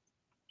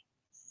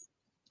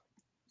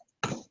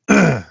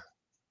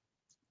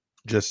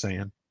just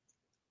saying.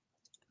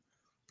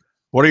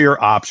 What are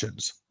your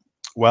options?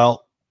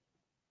 Well,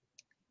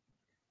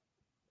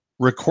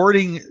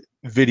 recording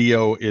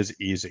video is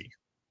easy.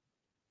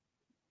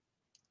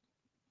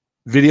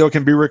 Video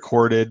can be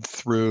recorded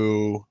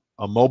through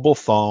a mobile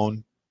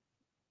phone.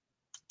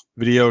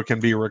 Video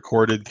can be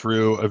recorded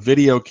through a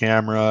video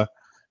camera.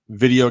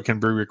 Video can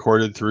be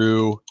recorded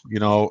through, you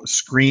know,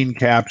 screen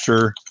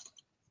capture.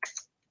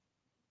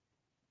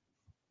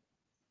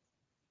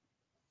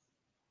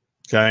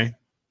 Okay.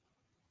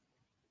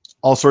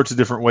 All sorts of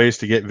different ways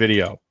to get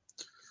video.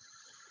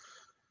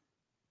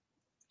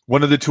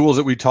 One of the tools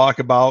that we talk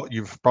about,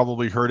 you've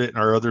probably heard it in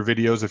our other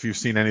videos if you've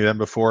seen any of them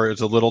before,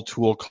 is a little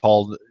tool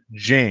called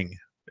Jing.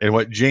 And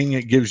what Jing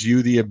gives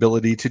you the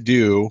ability to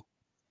do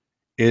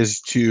is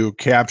to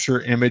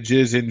capture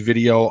images and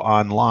video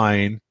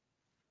online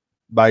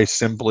by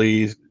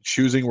simply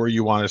choosing where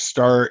you want to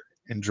start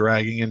and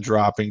dragging and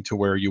dropping to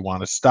where you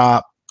want to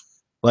stop,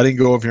 letting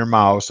go of your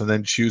mouse, and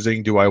then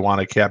choosing, do I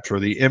want to capture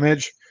the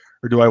image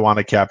or do I want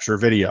to capture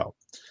video?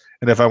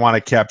 And if I want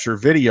to capture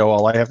video,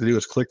 all I have to do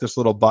is click this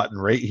little button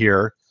right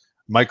here.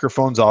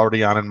 Microphone's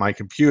already on in my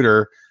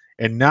computer.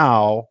 And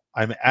now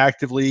I'm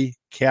actively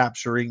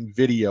capturing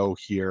video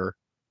here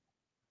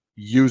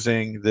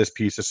using this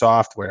piece of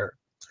software.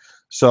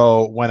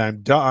 So when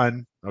I'm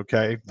done,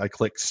 okay, I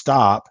click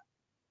stop.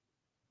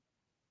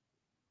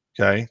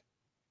 Okay.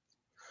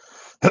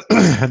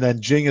 And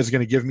then Jing is going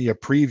to give me a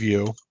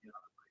preview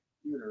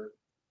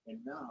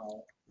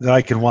that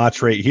I can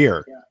watch right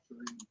here.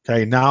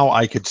 Okay. Now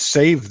I could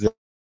save the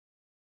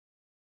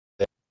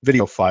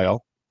video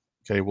file.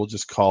 Okay, we'll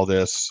just call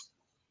this,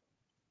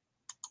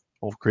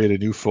 we'll create a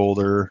new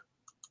folder,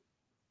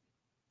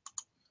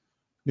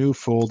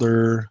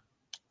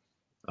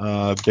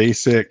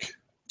 basic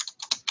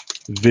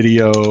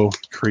video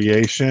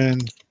creation.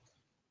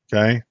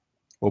 Okay,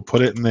 we'll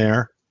put it in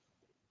there.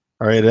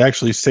 All right, it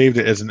actually saved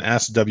it as an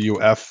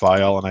SWF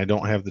file, and I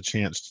don't have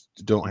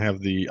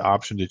the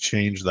option to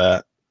change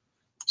that.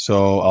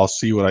 So I'll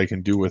see what I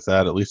can do with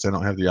that. At least I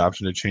don't have the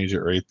option to change it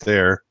right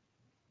there.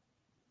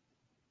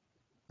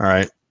 All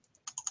right,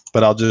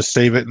 but I'll just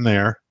save it in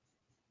there.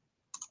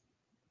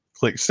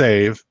 Click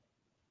save,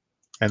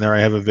 and there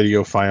I have a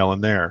video file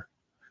in there.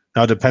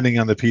 Now, depending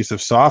on the piece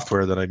of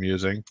software that I'm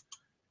using,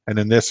 and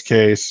in this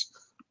case,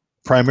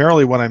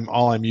 primarily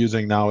all I'm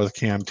using now is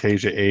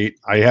Camtasia 8.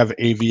 I have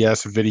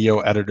AVS Video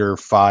Editor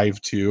 5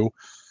 too,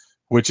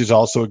 which is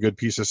also a good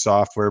piece of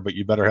software, but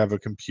you better have a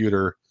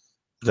computer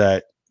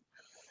that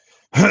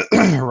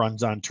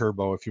runs on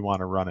turbo if you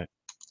want to run it.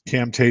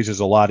 Camtasia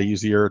is a lot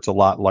easier. It's a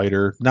lot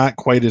lighter. Not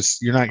quite as,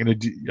 you're not going to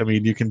do, I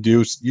mean, you can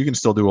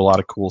still do a lot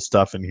of cool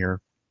stuff in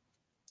here.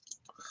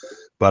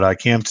 But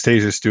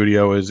Camtasia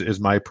Studio is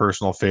my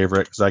personal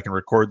favorite because I can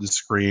record the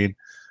screen.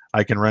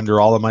 I can render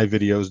all of my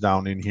videos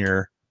down in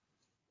here.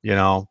 You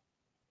know,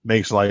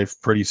 makes life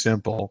pretty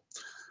simple.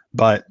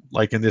 But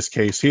like in this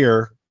case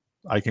here,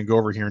 I can go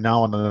over here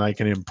now and then I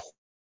can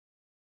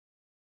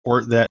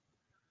import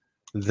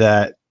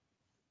that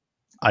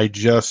I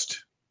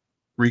just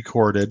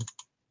recorded.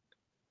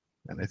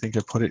 And I think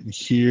I put it in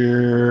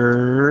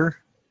here.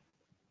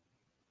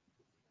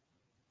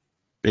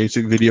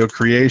 Basic video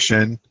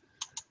creation.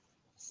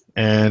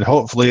 And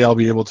hopefully I'll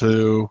be able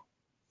to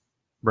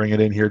bring it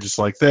in here just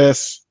like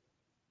this.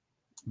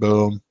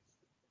 Boom.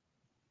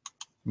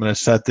 I'm going to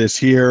set this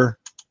here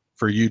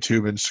for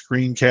YouTube and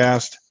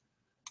screencast.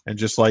 And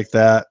just like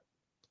that,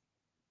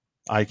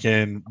 I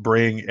can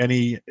bring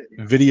any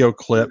video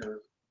clip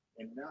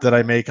that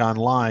I make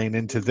online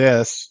into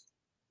this.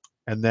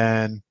 And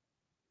then,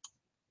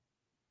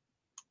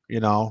 you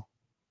know,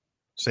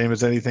 same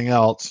as anything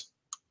else,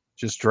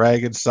 just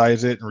drag and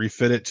size it and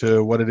refit it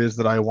to what it is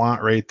that I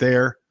want right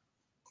there.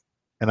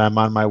 And I'm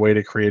on my way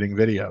to creating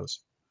videos.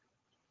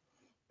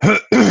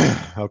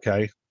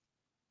 Okay.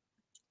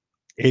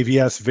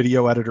 AVS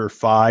Video Editor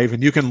 5.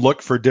 And you can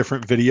look for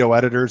different video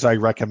editors. I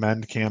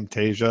recommend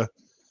Camtasia.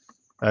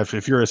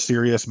 If you're a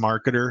serious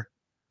marketer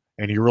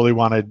and you really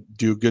want to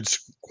do good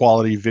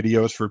quality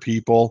videos for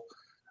people,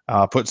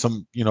 put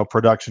some,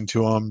 production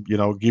to them,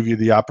 give you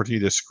the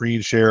opportunity to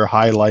screen share,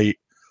 highlight,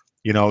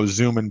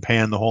 zoom and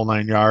pan the whole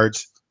 9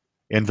 yards,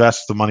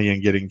 invest the money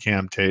in getting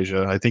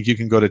Camtasia. I think you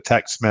can go to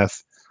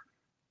TechSmith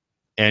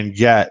and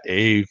get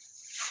a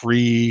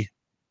free,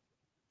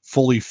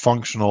 fully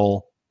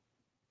functional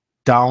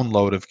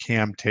download of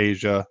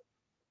Camtasia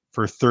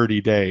for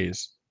 30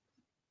 days.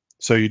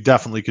 So you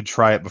definitely could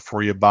try it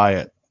before you buy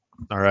it.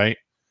 All right.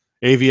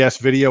 AVS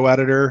Video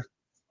Editor,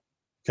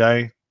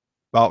 okay,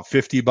 about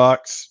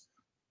 $50,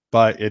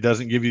 but it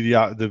doesn't give you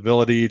the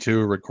ability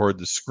to record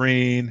the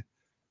screen,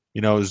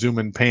 zoom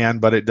and pan,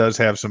 but it does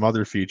have some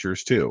other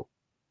features too.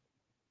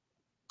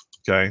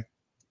 Okay.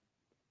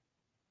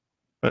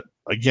 But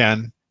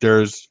again,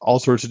 there's all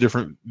sorts of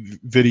different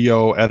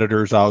video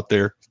editors out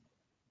there.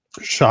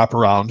 Shop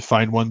around,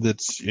 find one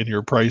that's in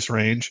your price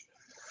range.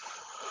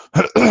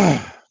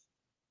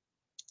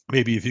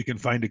 Maybe if you can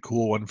find a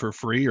cool one for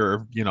free,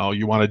 or you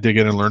want to dig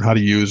in and learn how to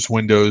use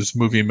Windows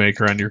Movie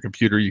Maker on your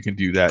computer, you can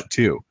do that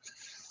too.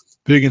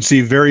 But you can see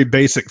very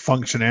basic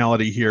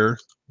functionality here.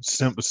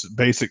 Same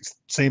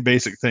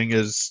basic thing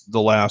as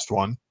the last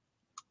one,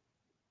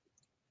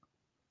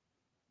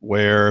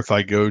 where if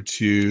I go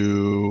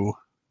to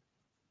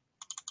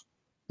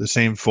the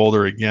same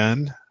folder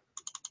again,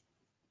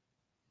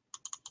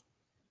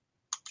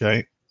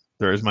 okay,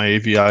 there's my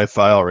AVI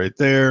file right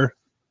there.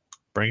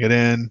 Bring it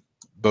in,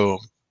 boom.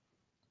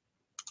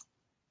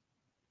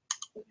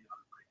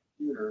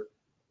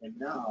 And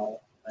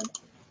now,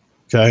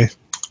 okay.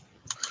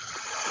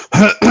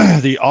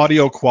 The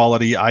audio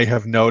quality I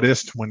have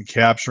noticed when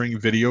capturing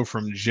video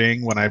from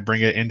Jing when I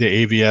bring it into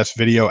AVS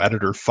Video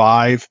Editor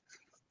 5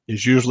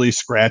 is usually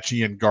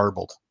scratchy and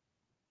garbled.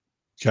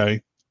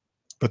 Okay.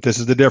 But this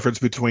is the difference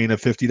between a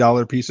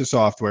 $50 piece of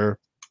software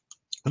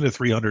and a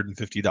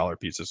 $350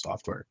 piece of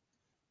software.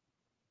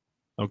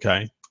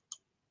 Okay.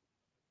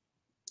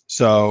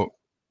 So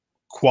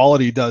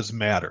quality does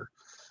matter.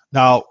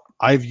 Now,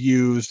 I've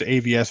used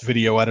AVS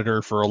Video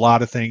Editor for a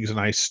lot of things, and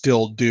I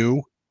still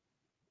do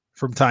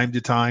from time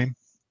to time.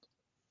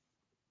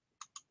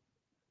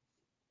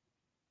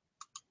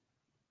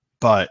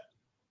 But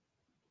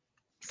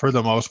for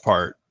the most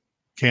part,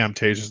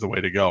 Camtasia is the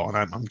way to go. And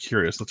I'm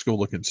curious. Let's go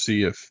look and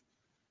see if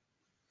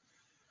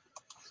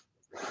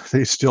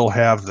they still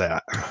have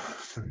that.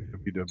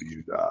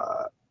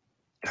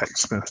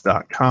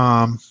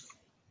 www.techsmith.com.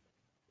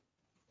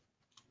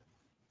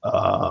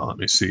 Let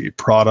me see.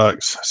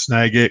 Products,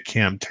 Snagit,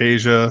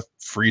 Camtasia,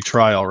 free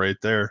trial right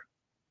there.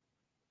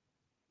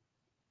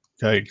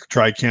 Okay,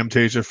 try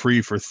Camtasia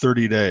free for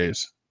 30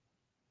 days.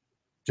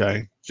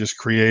 Okay, just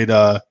create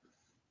a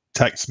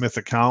TechSmith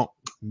account.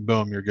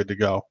 Boom, you're good to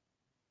go.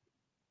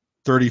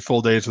 30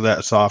 full days of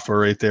that software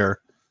right there.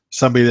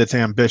 Somebody that's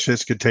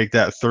ambitious could take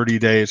that 30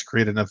 days,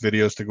 create enough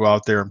videos to go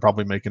out there and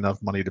probably make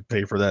enough money to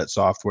pay for that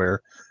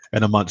software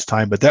in a month's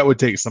time. But that would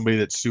take somebody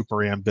that's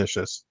super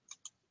ambitious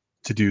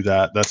to do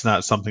that. That's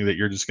not something that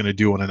you're just going to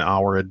do in an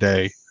hour a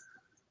day.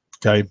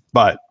 Okay,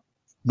 but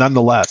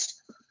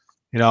nonetheless,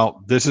 you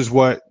know, this is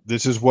what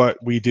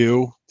we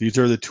do. These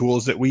are the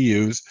tools that we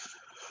use.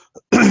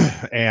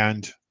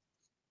 And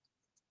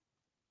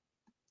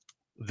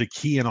the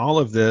key in all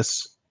of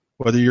this,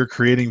 whether you're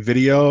creating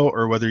video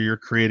or whether you're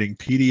creating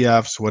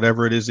PDFs,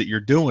 whatever it is that you're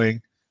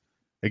doing,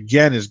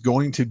 again, is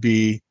going to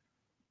be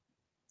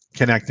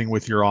connecting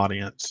with your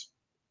audience.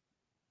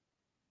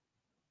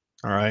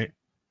 All right.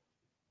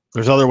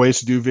 There's other ways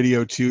to do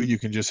video too. You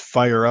can just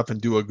fire up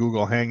and do a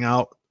Google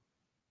Hangout,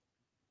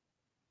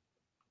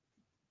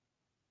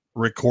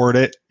 record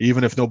it,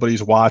 even if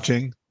nobody's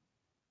watching,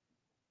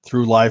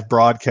 through live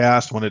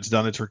broadcast. When it's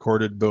done, it's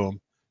recorded.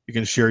 Boom. You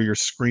can share your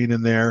screen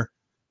in there,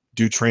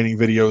 do training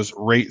videos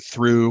right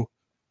through,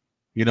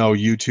 you know,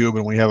 YouTube.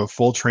 And we have a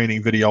full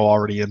training video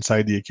already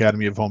inside the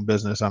Academy of Home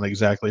Business on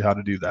exactly how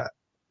to do that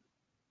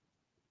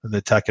in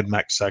the tech and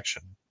mech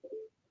section.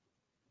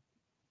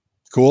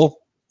 Cool.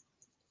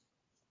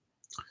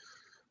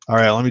 All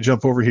right, let me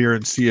jump over here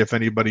and see if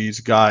anybody's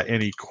got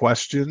any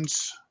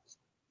questions.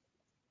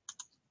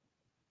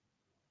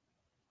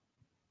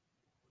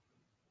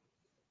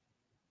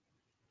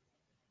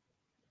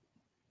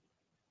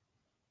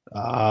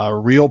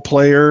 Real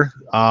Player.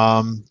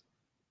 I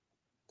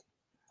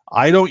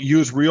don't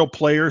use Real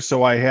Player,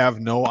 so I have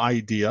no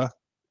idea.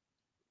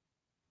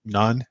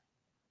 None.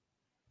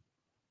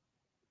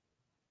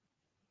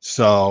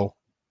 So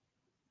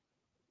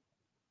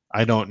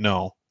I don't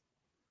know.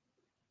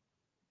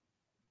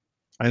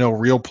 I know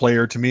Real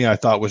Player to me, I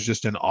thought was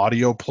just an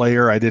audio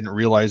player. I didn't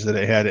realize that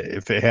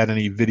if it had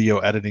any video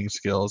editing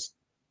skills.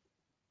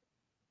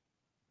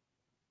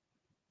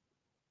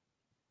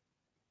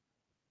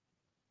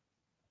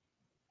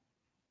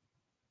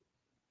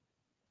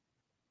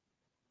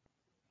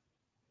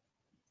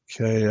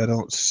 Okay, I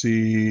don't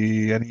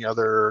see any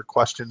other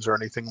questions or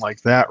anything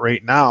like that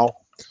right now.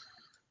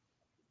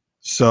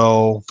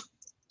 So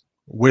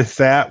with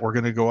that, we're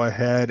going to go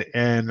ahead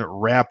and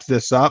wrap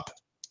this up.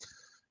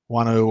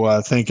 Want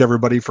to thank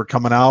everybody for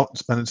coming out,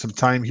 spending some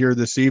time here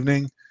this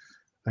evening.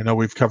 I know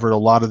we've covered a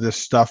lot of this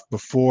stuff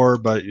before,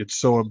 but it's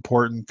so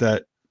important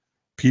that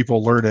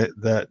people learn it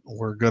that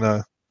we're going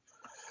to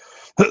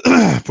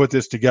put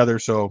this together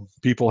so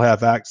people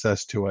have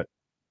access to it.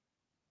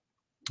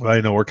 I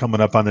know we're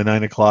coming up on the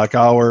 9 o'clock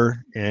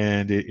hour,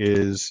 and it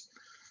is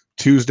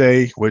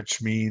Tuesday,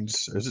 which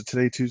means, is it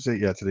today Tuesday?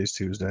 Yeah, today's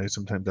Tuesday.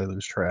 Sometimes I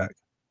lose track,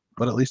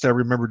 but at least I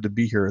remembered to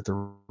be here at the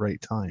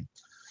right time.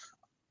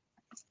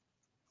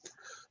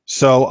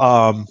 So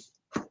I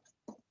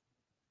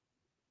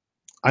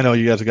know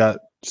you guys have got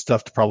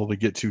stuff to probably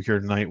get to here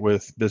tonight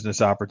with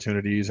business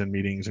opportunities and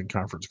meetings and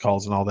conference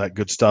calls and all that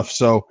good stuff.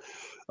 So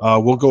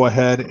we'll go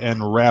ahead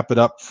and wrap it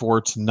up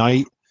for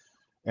tonight.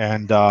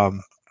 And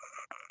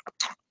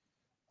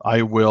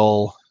I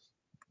will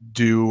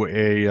do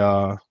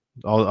a,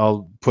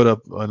 I'll put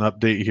up an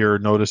update here,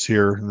 notice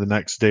here in the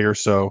next day or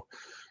so,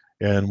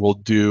 and we'll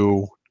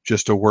do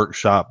just a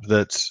workshop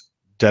that's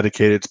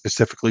dedicated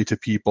specifically to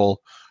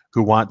people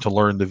who want to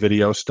learn the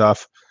video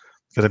stuff.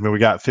 Because, I mean, we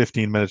got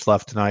 15 minutes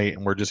left tonight,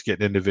 and we're just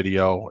getting into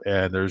video,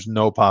 and there's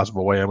no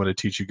possible way I'm going to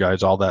teach you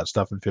guys all that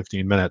stuff in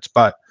 15 minutes.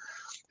 But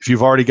if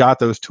you've already got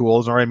those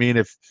tools, or I mean,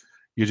 if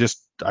you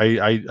just,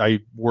 I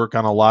work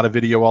on a lot of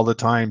video all the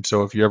time.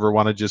 So if you ever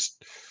want to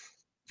just,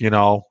 you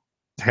know,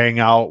 hang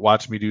out,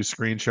 watch me do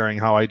screen sharing,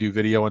 how I do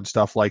video and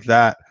stuff like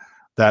that,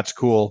 that's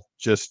cool.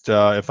 Just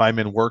if I'm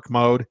in work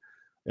mode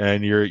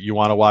and you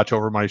want to watch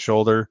over my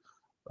shoulder,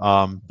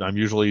 I'm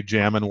usually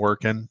jamming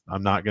working.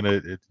 I'm not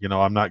gonna, you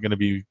know, I'm not gonna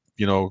be,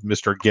 you know,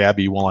 Mr.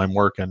 Gabby while I'm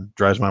working.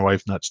 Drives my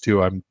wife nuts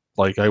too. I'm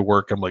like, I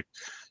work. I'm like,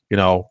 you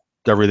know,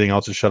 everything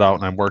else is shut out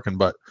and I'm working.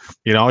 But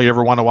you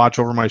ever want to watch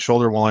over my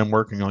shoulder while I'm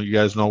working, you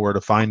guys know where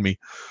to find me.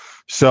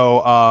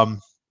 So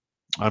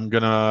I'm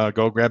gonna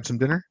go grab some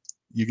dinner.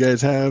 You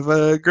guys have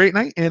a great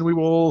night, and we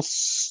will.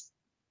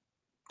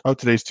 Oh,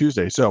 today's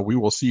Tuesday, so we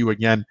will see you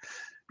again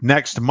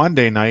next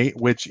Monday night,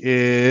 which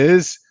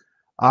is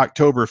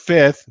October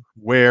 5th,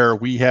 where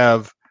we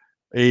have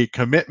a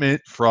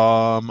commitment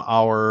from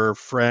our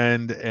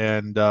friend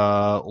and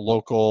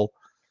local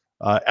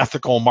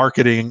ethical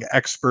marketing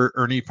expert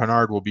Ernie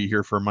Pennard will be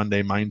here for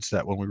Monday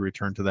Mindset when we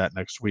return to that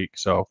next week.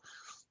 So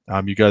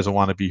you guys will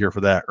want to be here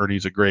for that.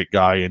 Ernie's a great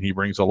guy, and he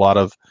brings a lot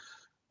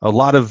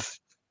of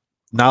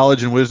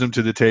knowledge and wisdom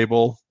to the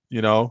table.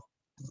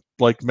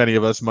 Like many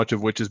of us, much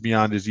of which is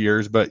beyond his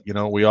years, but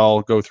we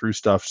all go through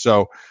stuff.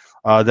 So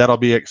that'll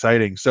be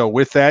exciting. So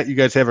with that, you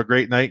guys have a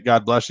great night.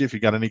 God bless you. If you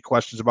got any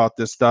questions about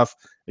this stuff,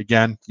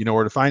 again, you know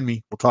where to find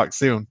me. We'll talk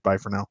soon. Bye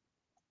for now.